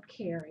concealed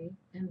carry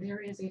and there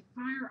is a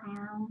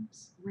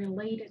firearms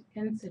related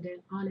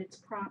incident on its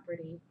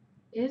property,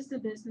 is the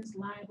business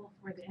liable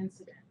for the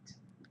incident?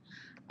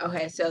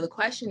 Okay, so the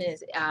question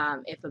is,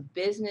 if a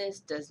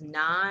business does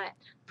not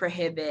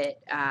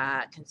prohibit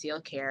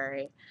concealed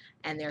carry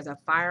and there's a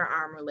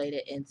firearm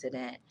related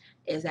incident,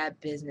 is that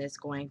business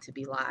going to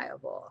be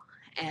liable?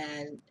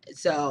 And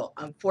so,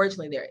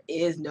 unfortunately, there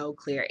is no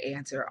clear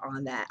answer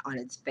on that on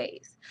its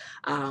face.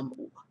 Um,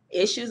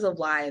 Issues of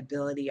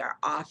liability are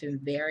often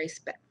very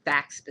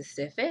fact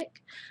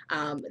specific.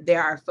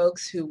 There are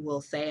folks who will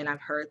say, and I've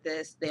heard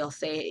this, they'll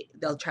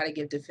try to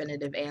give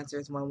definitive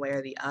answers one way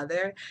or the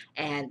other.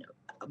 And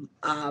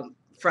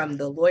from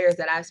the lawyers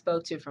that I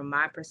spoke to, from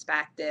my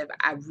perspective,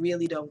 I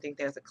really don't think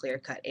there's a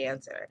clear-cut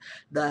answer.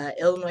 The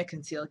Illinois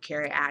Concealed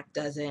Carry Act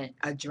doesn't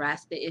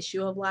address the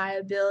issue of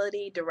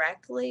liability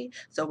directly,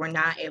 so we're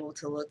not able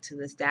to look to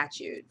the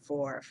statute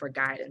for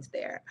guidance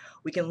there.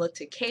 We can look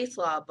to case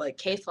law, but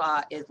case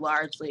law is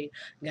largely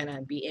going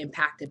to be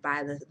impacted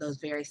by those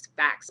very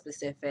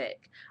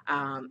fact-specific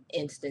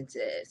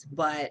instances.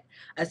 But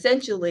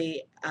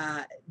essentially,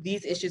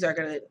 these issues are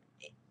going to,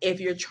 if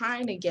you're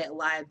trying to get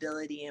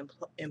liability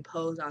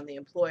imposed on the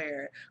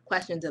employer,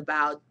 questions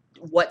about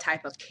what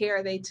type of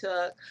care they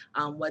took,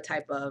 what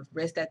type of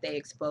risk that they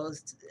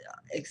exposed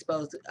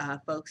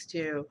folks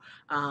to,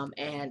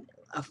 and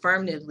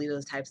affirmatively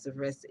those types of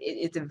risks.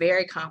 It's a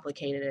very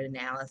complicated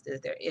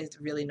analysis. There is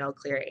really no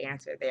clear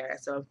answer there.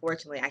 So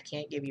unfortunately, I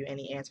can't give you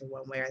any answer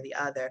one way or the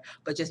other,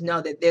 but just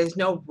know that there's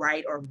no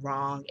right or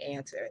wrong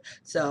answer.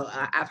 So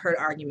I've heard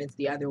arguments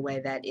the other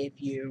way that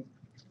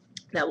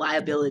that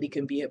liability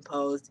can be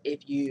imposed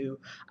if you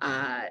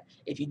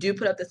do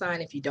put up the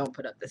sign, if you don't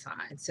put up the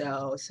sign.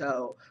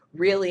 So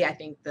really, I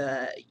think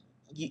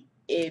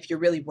if you're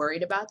really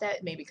worried about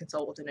that, maybe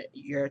consult with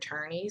your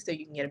attorney so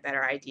you can get a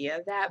better idea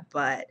of that.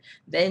 But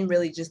then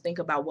really just think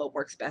about what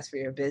works best for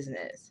your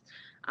business,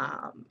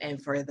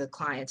 and for the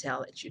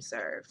clientele that you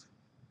serve.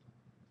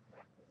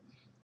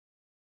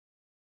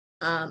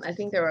 I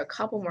think there were a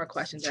couple more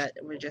questions that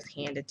were just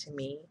handed to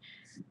me.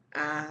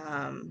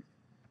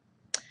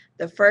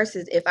 The first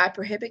is, if I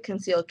prohibit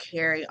concealed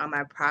carry on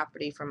my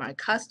property for my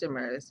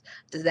customers,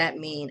 does that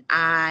mean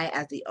I,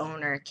 as the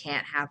owner,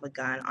 can't have a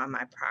gun on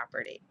my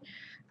property?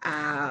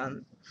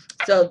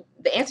 So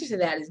the answer to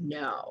that is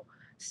no.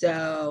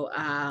 So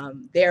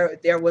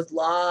there was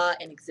law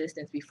in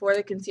existence before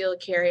the Concealed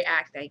Carry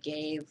Act that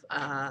gave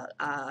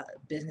a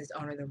business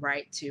owner the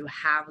right to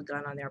have a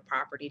gun on their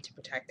property to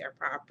protect their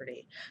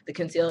property. The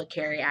Concealed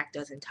Carry Act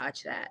doesn't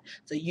touch that.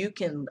 So you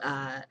can,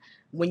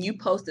 when you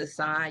post a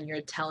sign,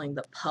 you're telling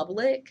the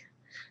public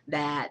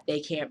that they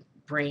can't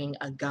bring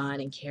a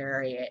gun and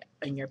carry it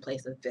in your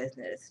place of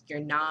business. You're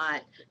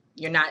not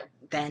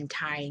then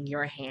tying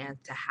your hands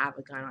to have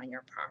a gun on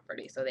your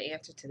property. So the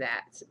answer to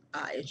that,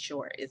 in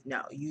short, is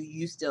no.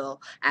 You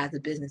still, as a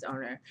business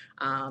owner,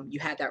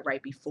 you had that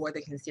right before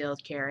the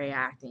Concealed Carry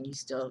Act, and you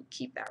still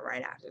keep that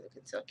right after the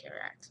Concealed Carry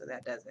Act. So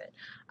that doesn't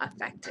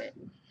affect it.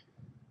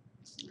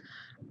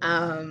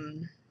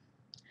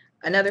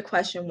 Another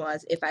question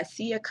was, if I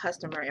see a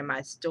customer in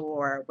my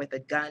store with a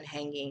gun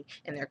hanging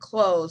in their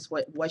clothes,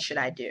 what should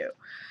I do?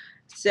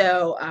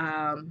 So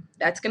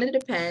that's going to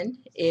depend.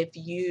 If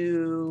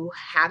you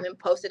haven't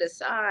posted a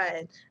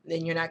sign,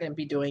 then you're not going to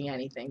be doing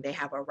anything. They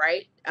have a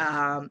right.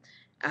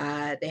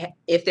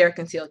 If they're a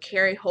concealed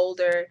carry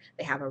holder,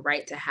 they have a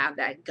right to have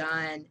that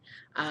gun.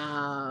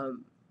 I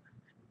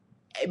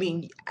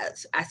mean,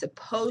 I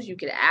suppose you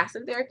could ask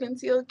if they're a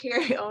concealed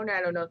carry owner.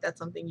 I don't know if that's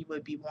something you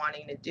would be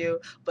wanting to do.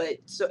 But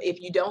so if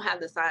you don't have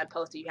the sign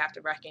posted, you have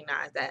to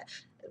recognize that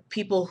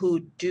people who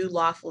do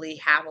lawfully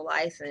have a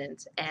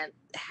license and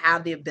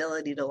have the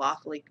ability to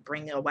lawfully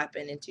bring a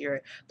weapon into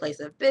your place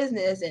of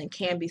business and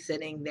can be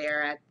sitting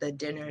there at the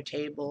dinner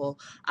table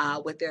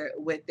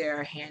with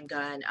their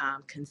handgun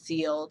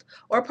concealed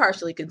or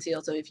partially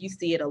concealed. So if you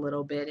see it a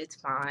little bit, it's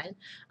fine.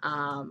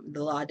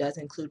 The law does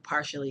include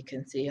partially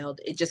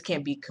concealed. It just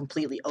can't be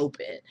completely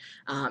open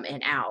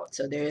and out.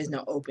 So there is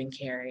no open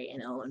carry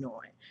in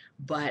Illinois.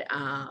 But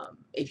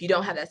if you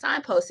don't have that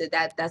sign posted,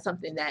 that's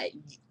something that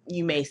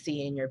you may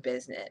see in your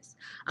business.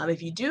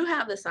 If you do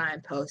have the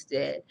sign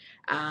posted,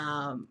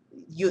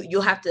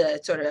 you'll have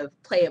to sort of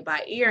play it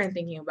by ear and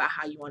thinking about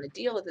how you want to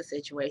deal with the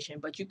situation.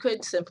 But you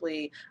could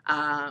simply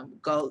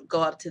go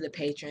up to the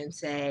patron and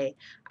say,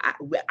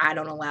 I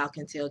don't allow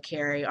concealed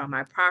carry on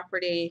my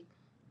property.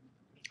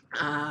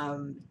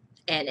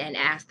 And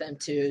ask them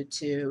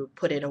to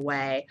put it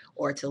away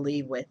or to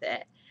leave with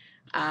it.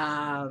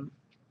 Um,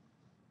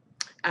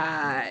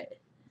 uh,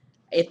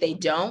 if they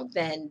don't,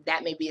 then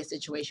that may be a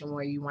situation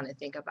where you want to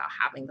think about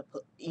having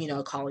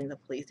calling the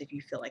police if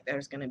you feel like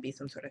there's going to be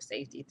some sort of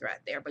safety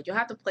threat there. But you'll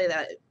have to play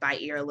that by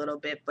ear a little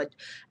bit. But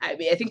I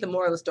mean, I think the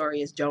moral of the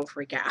story is don't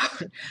freak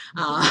out.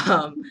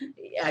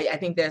 I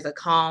think there's a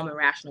calm and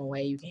rational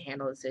way you can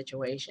handle the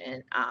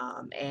situation.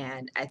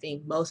 And I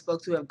think most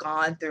folks who have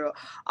gone through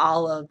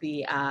all of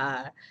the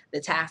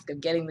task of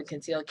getting the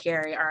concealed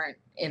carry aren't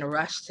in a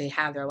rush to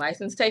have their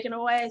license taken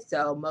away.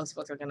 So most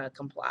folks are going to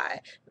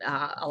comply.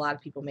 A lot of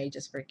people may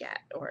just forget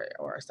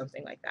or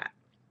something like that.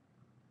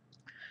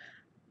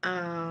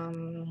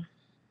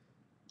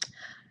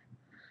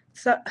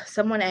 So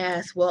someone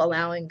asked, will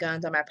allowing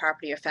guns on my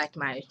property affect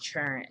my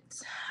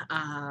insurance?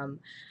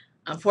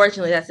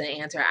 Unfortunately, that's an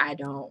answer I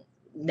don't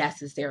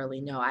necessarily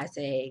know. I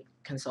say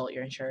consult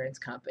your insurance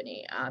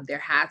company. There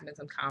has been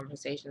some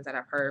conversations that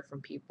I've heard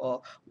from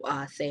people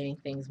saying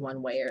things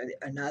one way or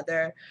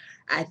another.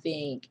 I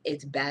think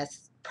it's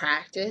best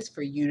practice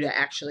for you to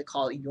actually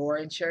call your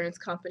insurance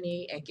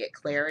company and get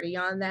clarity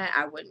on that.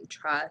 I wouldn't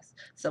trust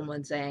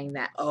someone saying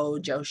that, oh,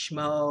 Joe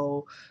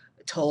Schmo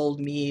told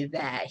me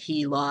that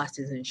he lost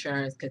his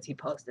insurance because he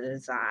posted a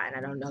sign.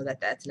 I don't know that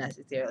that's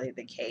necessarily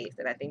the case.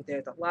 And I think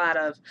there's a lot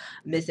of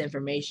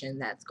misinformation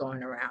that's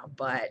going around.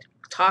 But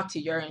talk to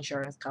your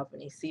insurance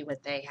company, see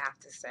what they have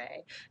to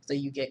say so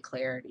you get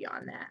clarity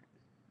on that.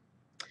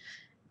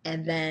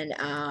 And then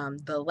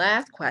the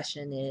last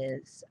question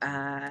is,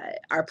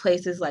 are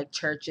places like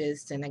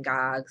churches,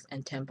 synagogues,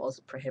 and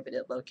temples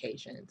prohibited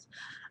locations?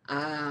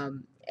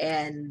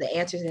 And the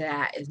answer to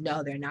that is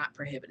no, they're not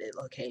prohibited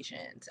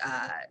locations.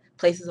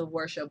 Places of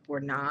worship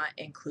were not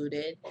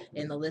included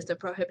in the list of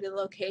prohibited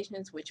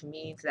locations, which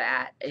means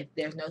that if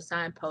there's no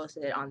sign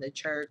posted on the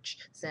church,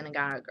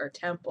 synagogue, or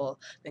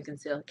temple, then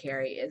concealed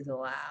carry is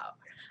allowed.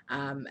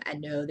 I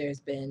know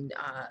there's been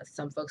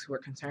some folks who were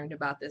concerned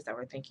about this that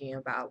were thinking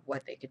about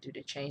what they could do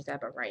to change that,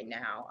 but right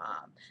now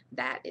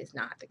that is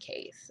not the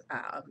case.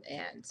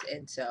 And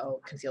so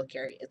concealed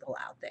carry is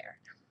allowed there.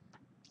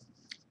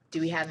 Do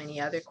we have any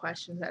other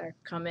questions that are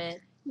come in?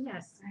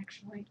 Yes,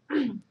 actually.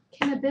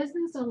 Can a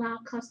business allow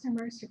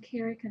customers to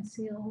carry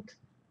concealed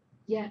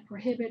yet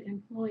prohibit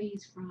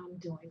employees from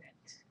doing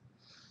it?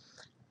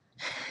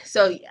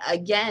 So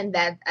again,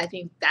 that I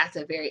think that's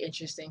a very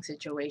interesting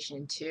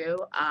situation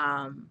too.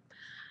 I,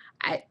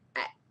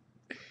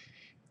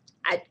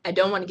 I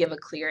don't want to give a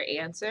clear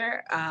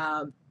answer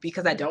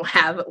because I don't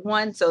have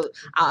one. So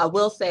I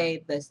will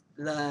say this: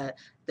 the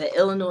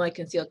Illinois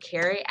Concealed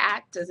Carry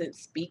Act doesn't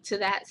speak to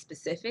that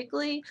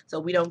specifically, so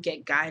we don't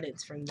get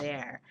guidance from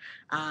there.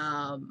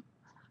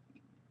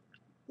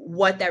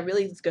 What that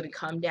really is going to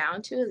come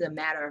down to is a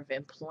matter of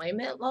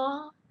employment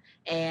law.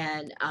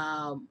 And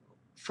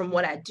from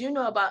what I do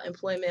know about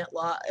employment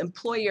law,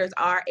 employers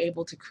are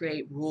able to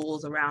create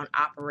rules around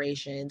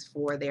operations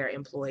for their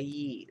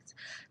employees.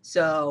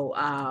 So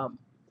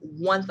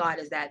one thought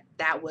is that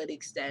that would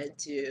extend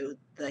to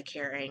the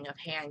carrying of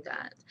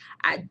handguns.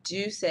 I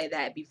do say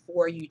that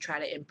before you try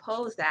to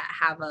impose that,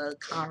 have a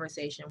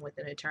conversation with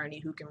an attorney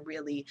who can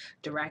really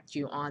direct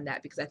you on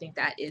that, because I think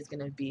that is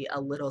going to be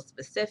a little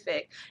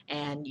specific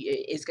and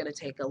it's going to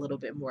take a little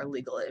bit more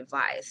legal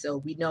advice. So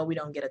we know we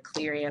don't get a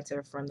clear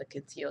answer from the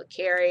Concealed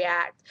Carry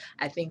Act.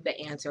 I think the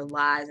answer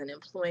lies in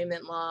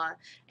employment law,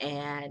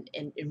 and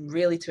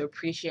really to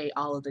appreciate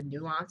all of the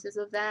nuances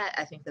of that,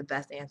 I think the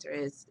best answer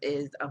is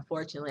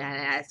unfortunately,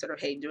 and I sort of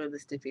hate doing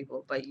this to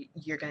people, but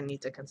you're going to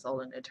need to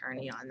consult an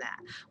attorney on that.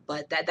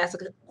 But that's a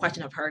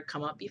question I've heard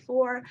come up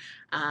before.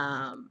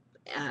 And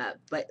I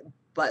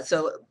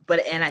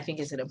think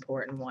it's an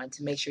important one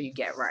to make sure you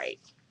get right.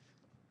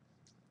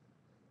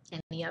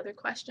 Any other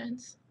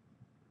questions?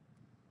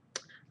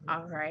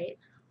 All right.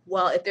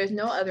 Well, if there's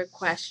no other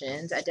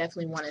questions, I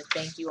definitely want to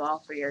thank you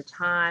all for your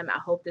time. I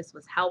hope this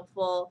was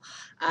helpful.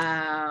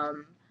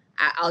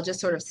 I'll just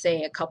sort of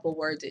say a couple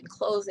words in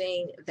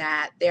closing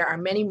that there are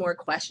many more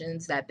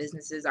questions that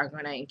businesses are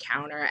going to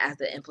encounter as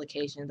the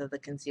implications of the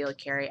Concealed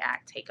Carry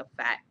Act take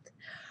effect.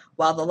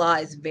 While the law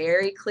is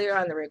very clear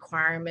on the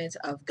requirements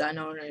of gun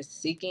owners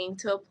seeking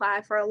to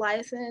apply for a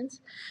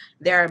license,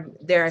 there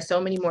are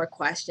so many more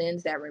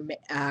questions that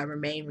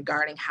remain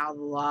regarding how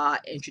the law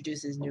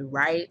introduces new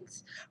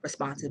rights,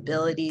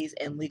 responsibilities,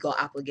 and legal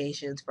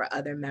obligations for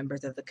other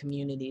members of the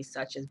community,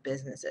 such as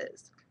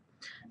businesses.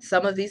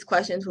 Some of these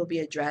questions will be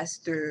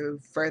addressed through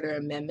further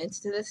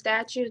amendments to the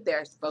statute.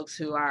 There's folks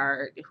who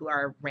are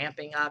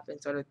ramping up and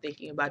sort of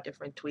thinking about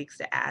different tweaks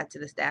to add to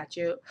the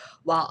statute,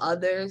 while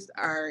other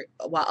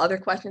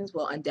questions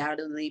will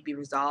undoubtedly be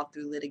resolved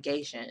through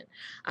litigation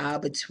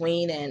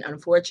between and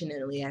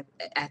unfortunately at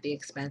the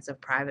expense of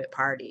private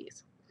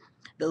parties.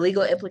 The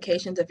legal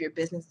implications of your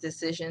business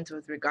decisions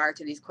with regard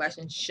to these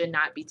questions should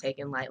not be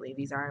taken lightly.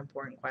 These are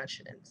important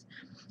questions.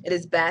 It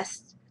is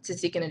best to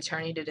seek an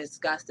attorney to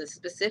discuss the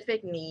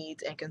specific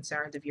needs and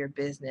concerns of your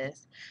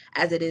business,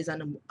 as it is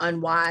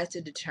unwise to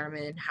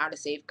determine how to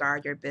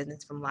safeguard your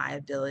business from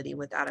liability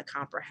without a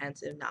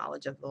comprehensive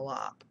knowledge of the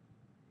law.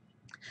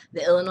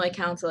 The Illinois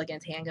Council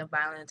Against Handgun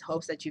Violence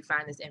hopes that you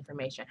find this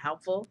information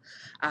helpful.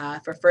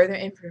 For further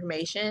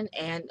information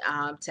and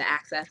to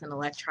access an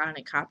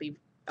electronic copy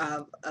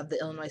of the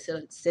Illinois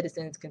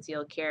Citizens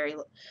Concealed Carry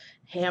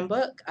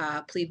Handbook,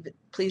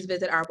 please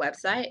visit our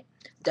website,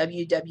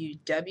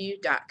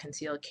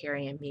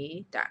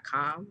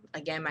 www.concealedcarryandme.com.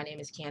 Again, my name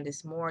is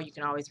Candace Moore. You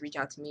can always reach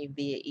out to me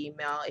via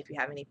email if you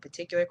have any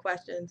particular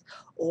questions,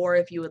 or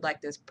if you would like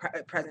this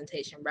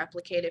presentation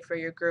replicated for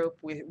your group.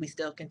 We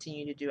still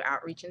continue to do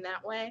outreach in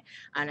that way,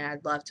 and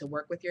I'd love to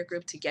work with your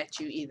group to get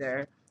you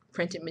either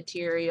printed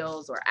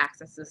materials or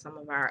access to some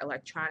of our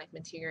electronic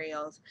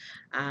materials.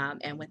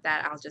 And with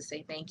that, I'll just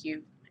say thank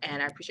you,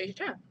 and I appreciate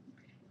your time.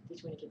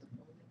 Did you want to give the phone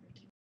number?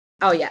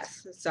 Oh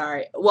yes,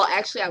 sorry. Well,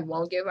 actually, I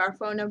won't give our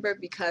phone number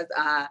because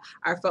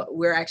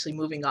we're actually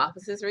moving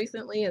offices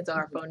recently, and so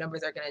our phone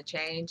numbers are going to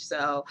change.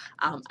 So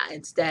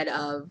instead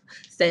of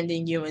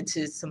sending you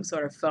into some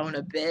sort of phone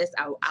abyss,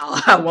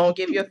 I won't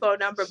give you a phone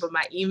number, but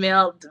my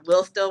email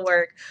will still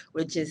work,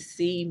 which is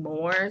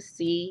cmoore,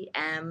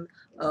 CMOORE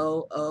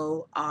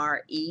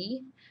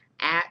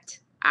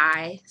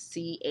 @ICHV.org.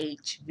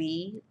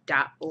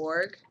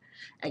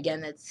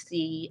 Again, that's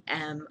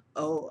CMOORE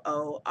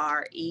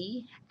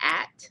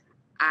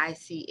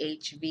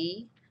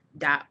 @ICHV.org.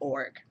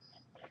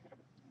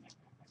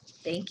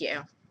 Thank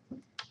you.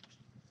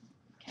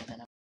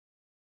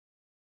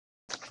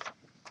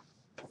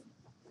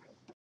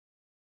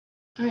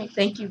 All right,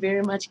 thank you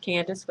very much,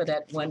 Candace, for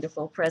that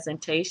wonderful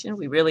presentation.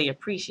 We really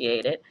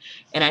appreciate it.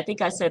 And I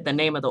think I said the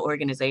name of the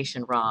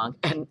organization wrong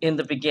in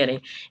the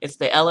beginning. It's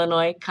the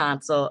Illinois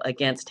Council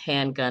Against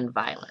Handgun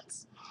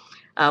Violence.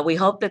 We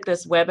hope that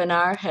this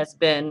webinar has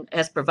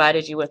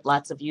provided you with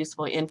lots of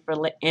useful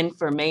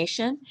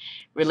information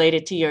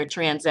related to your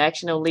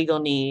transactional legal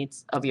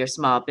needs of your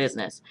small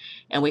business.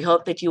 And we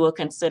hope that you will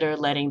consider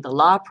letting the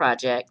Law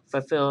Project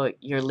fulfill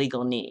your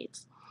legal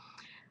needs.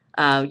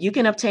 You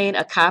can obtain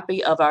a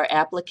copy of our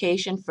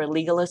application for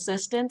legal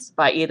assistance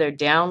by either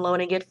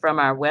downloading it from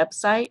our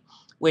website,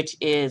 which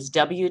is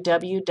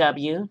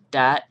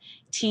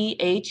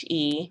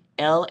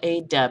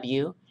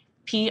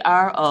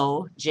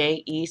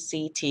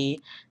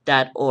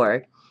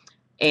www.thelawproject.org.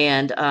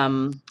 And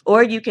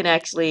or you can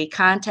actually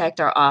contact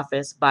our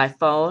office by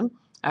phone.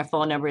 Our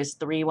phone number is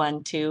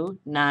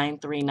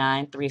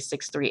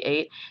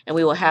 312-939-3638, and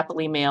we will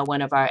happily mail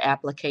one of our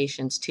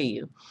applications to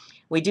you.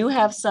 We do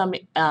have some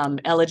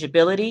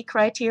eligibility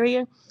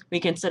criteria. We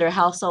consider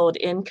household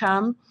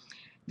income,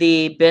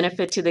 the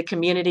benefit to the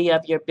community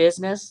of your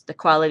business, the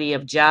quality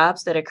of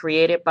jobs that are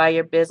created by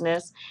your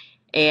business,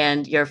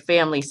 and your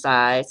family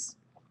size.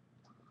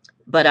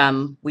 But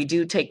we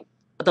do take,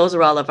 those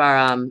are all of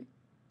our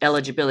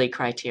eligibility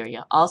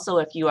criteria. Also,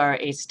 if you are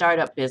a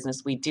startup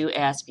business, we do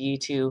ask you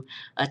to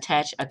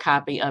attach a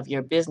copy of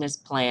your business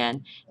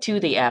plan to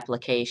the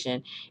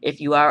application.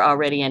 If you are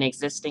already an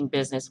existing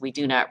business, we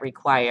do not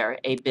require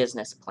a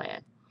business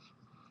plan.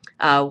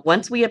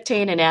 Once we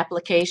obtain an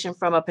application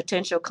from a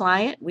potential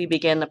client, we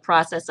begin the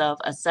process of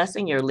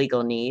assessing your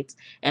legal needs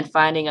and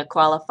finding a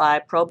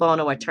qualified pro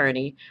bono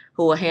attorney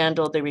who will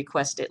handle the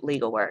requested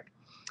legal work.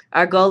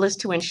 Our goal is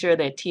to ensure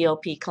that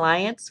TOP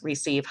clients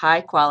receive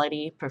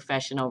high-quality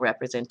professional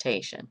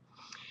representation.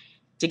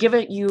 To give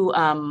you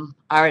our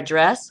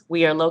address,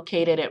 we are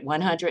located at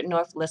 100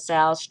 North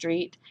LaSalle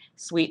Street,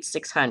 Suite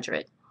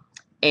 600.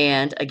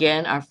 And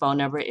again, our phone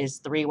number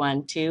is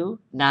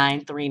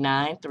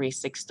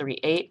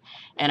 312-939-3638,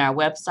 and our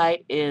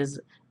website is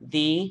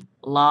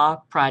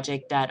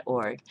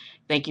thelawproject.org.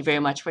 Thank you very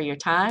much for your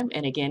time.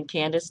 And again,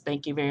 Candace,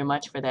 thank you very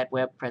much for that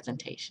web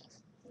presentation.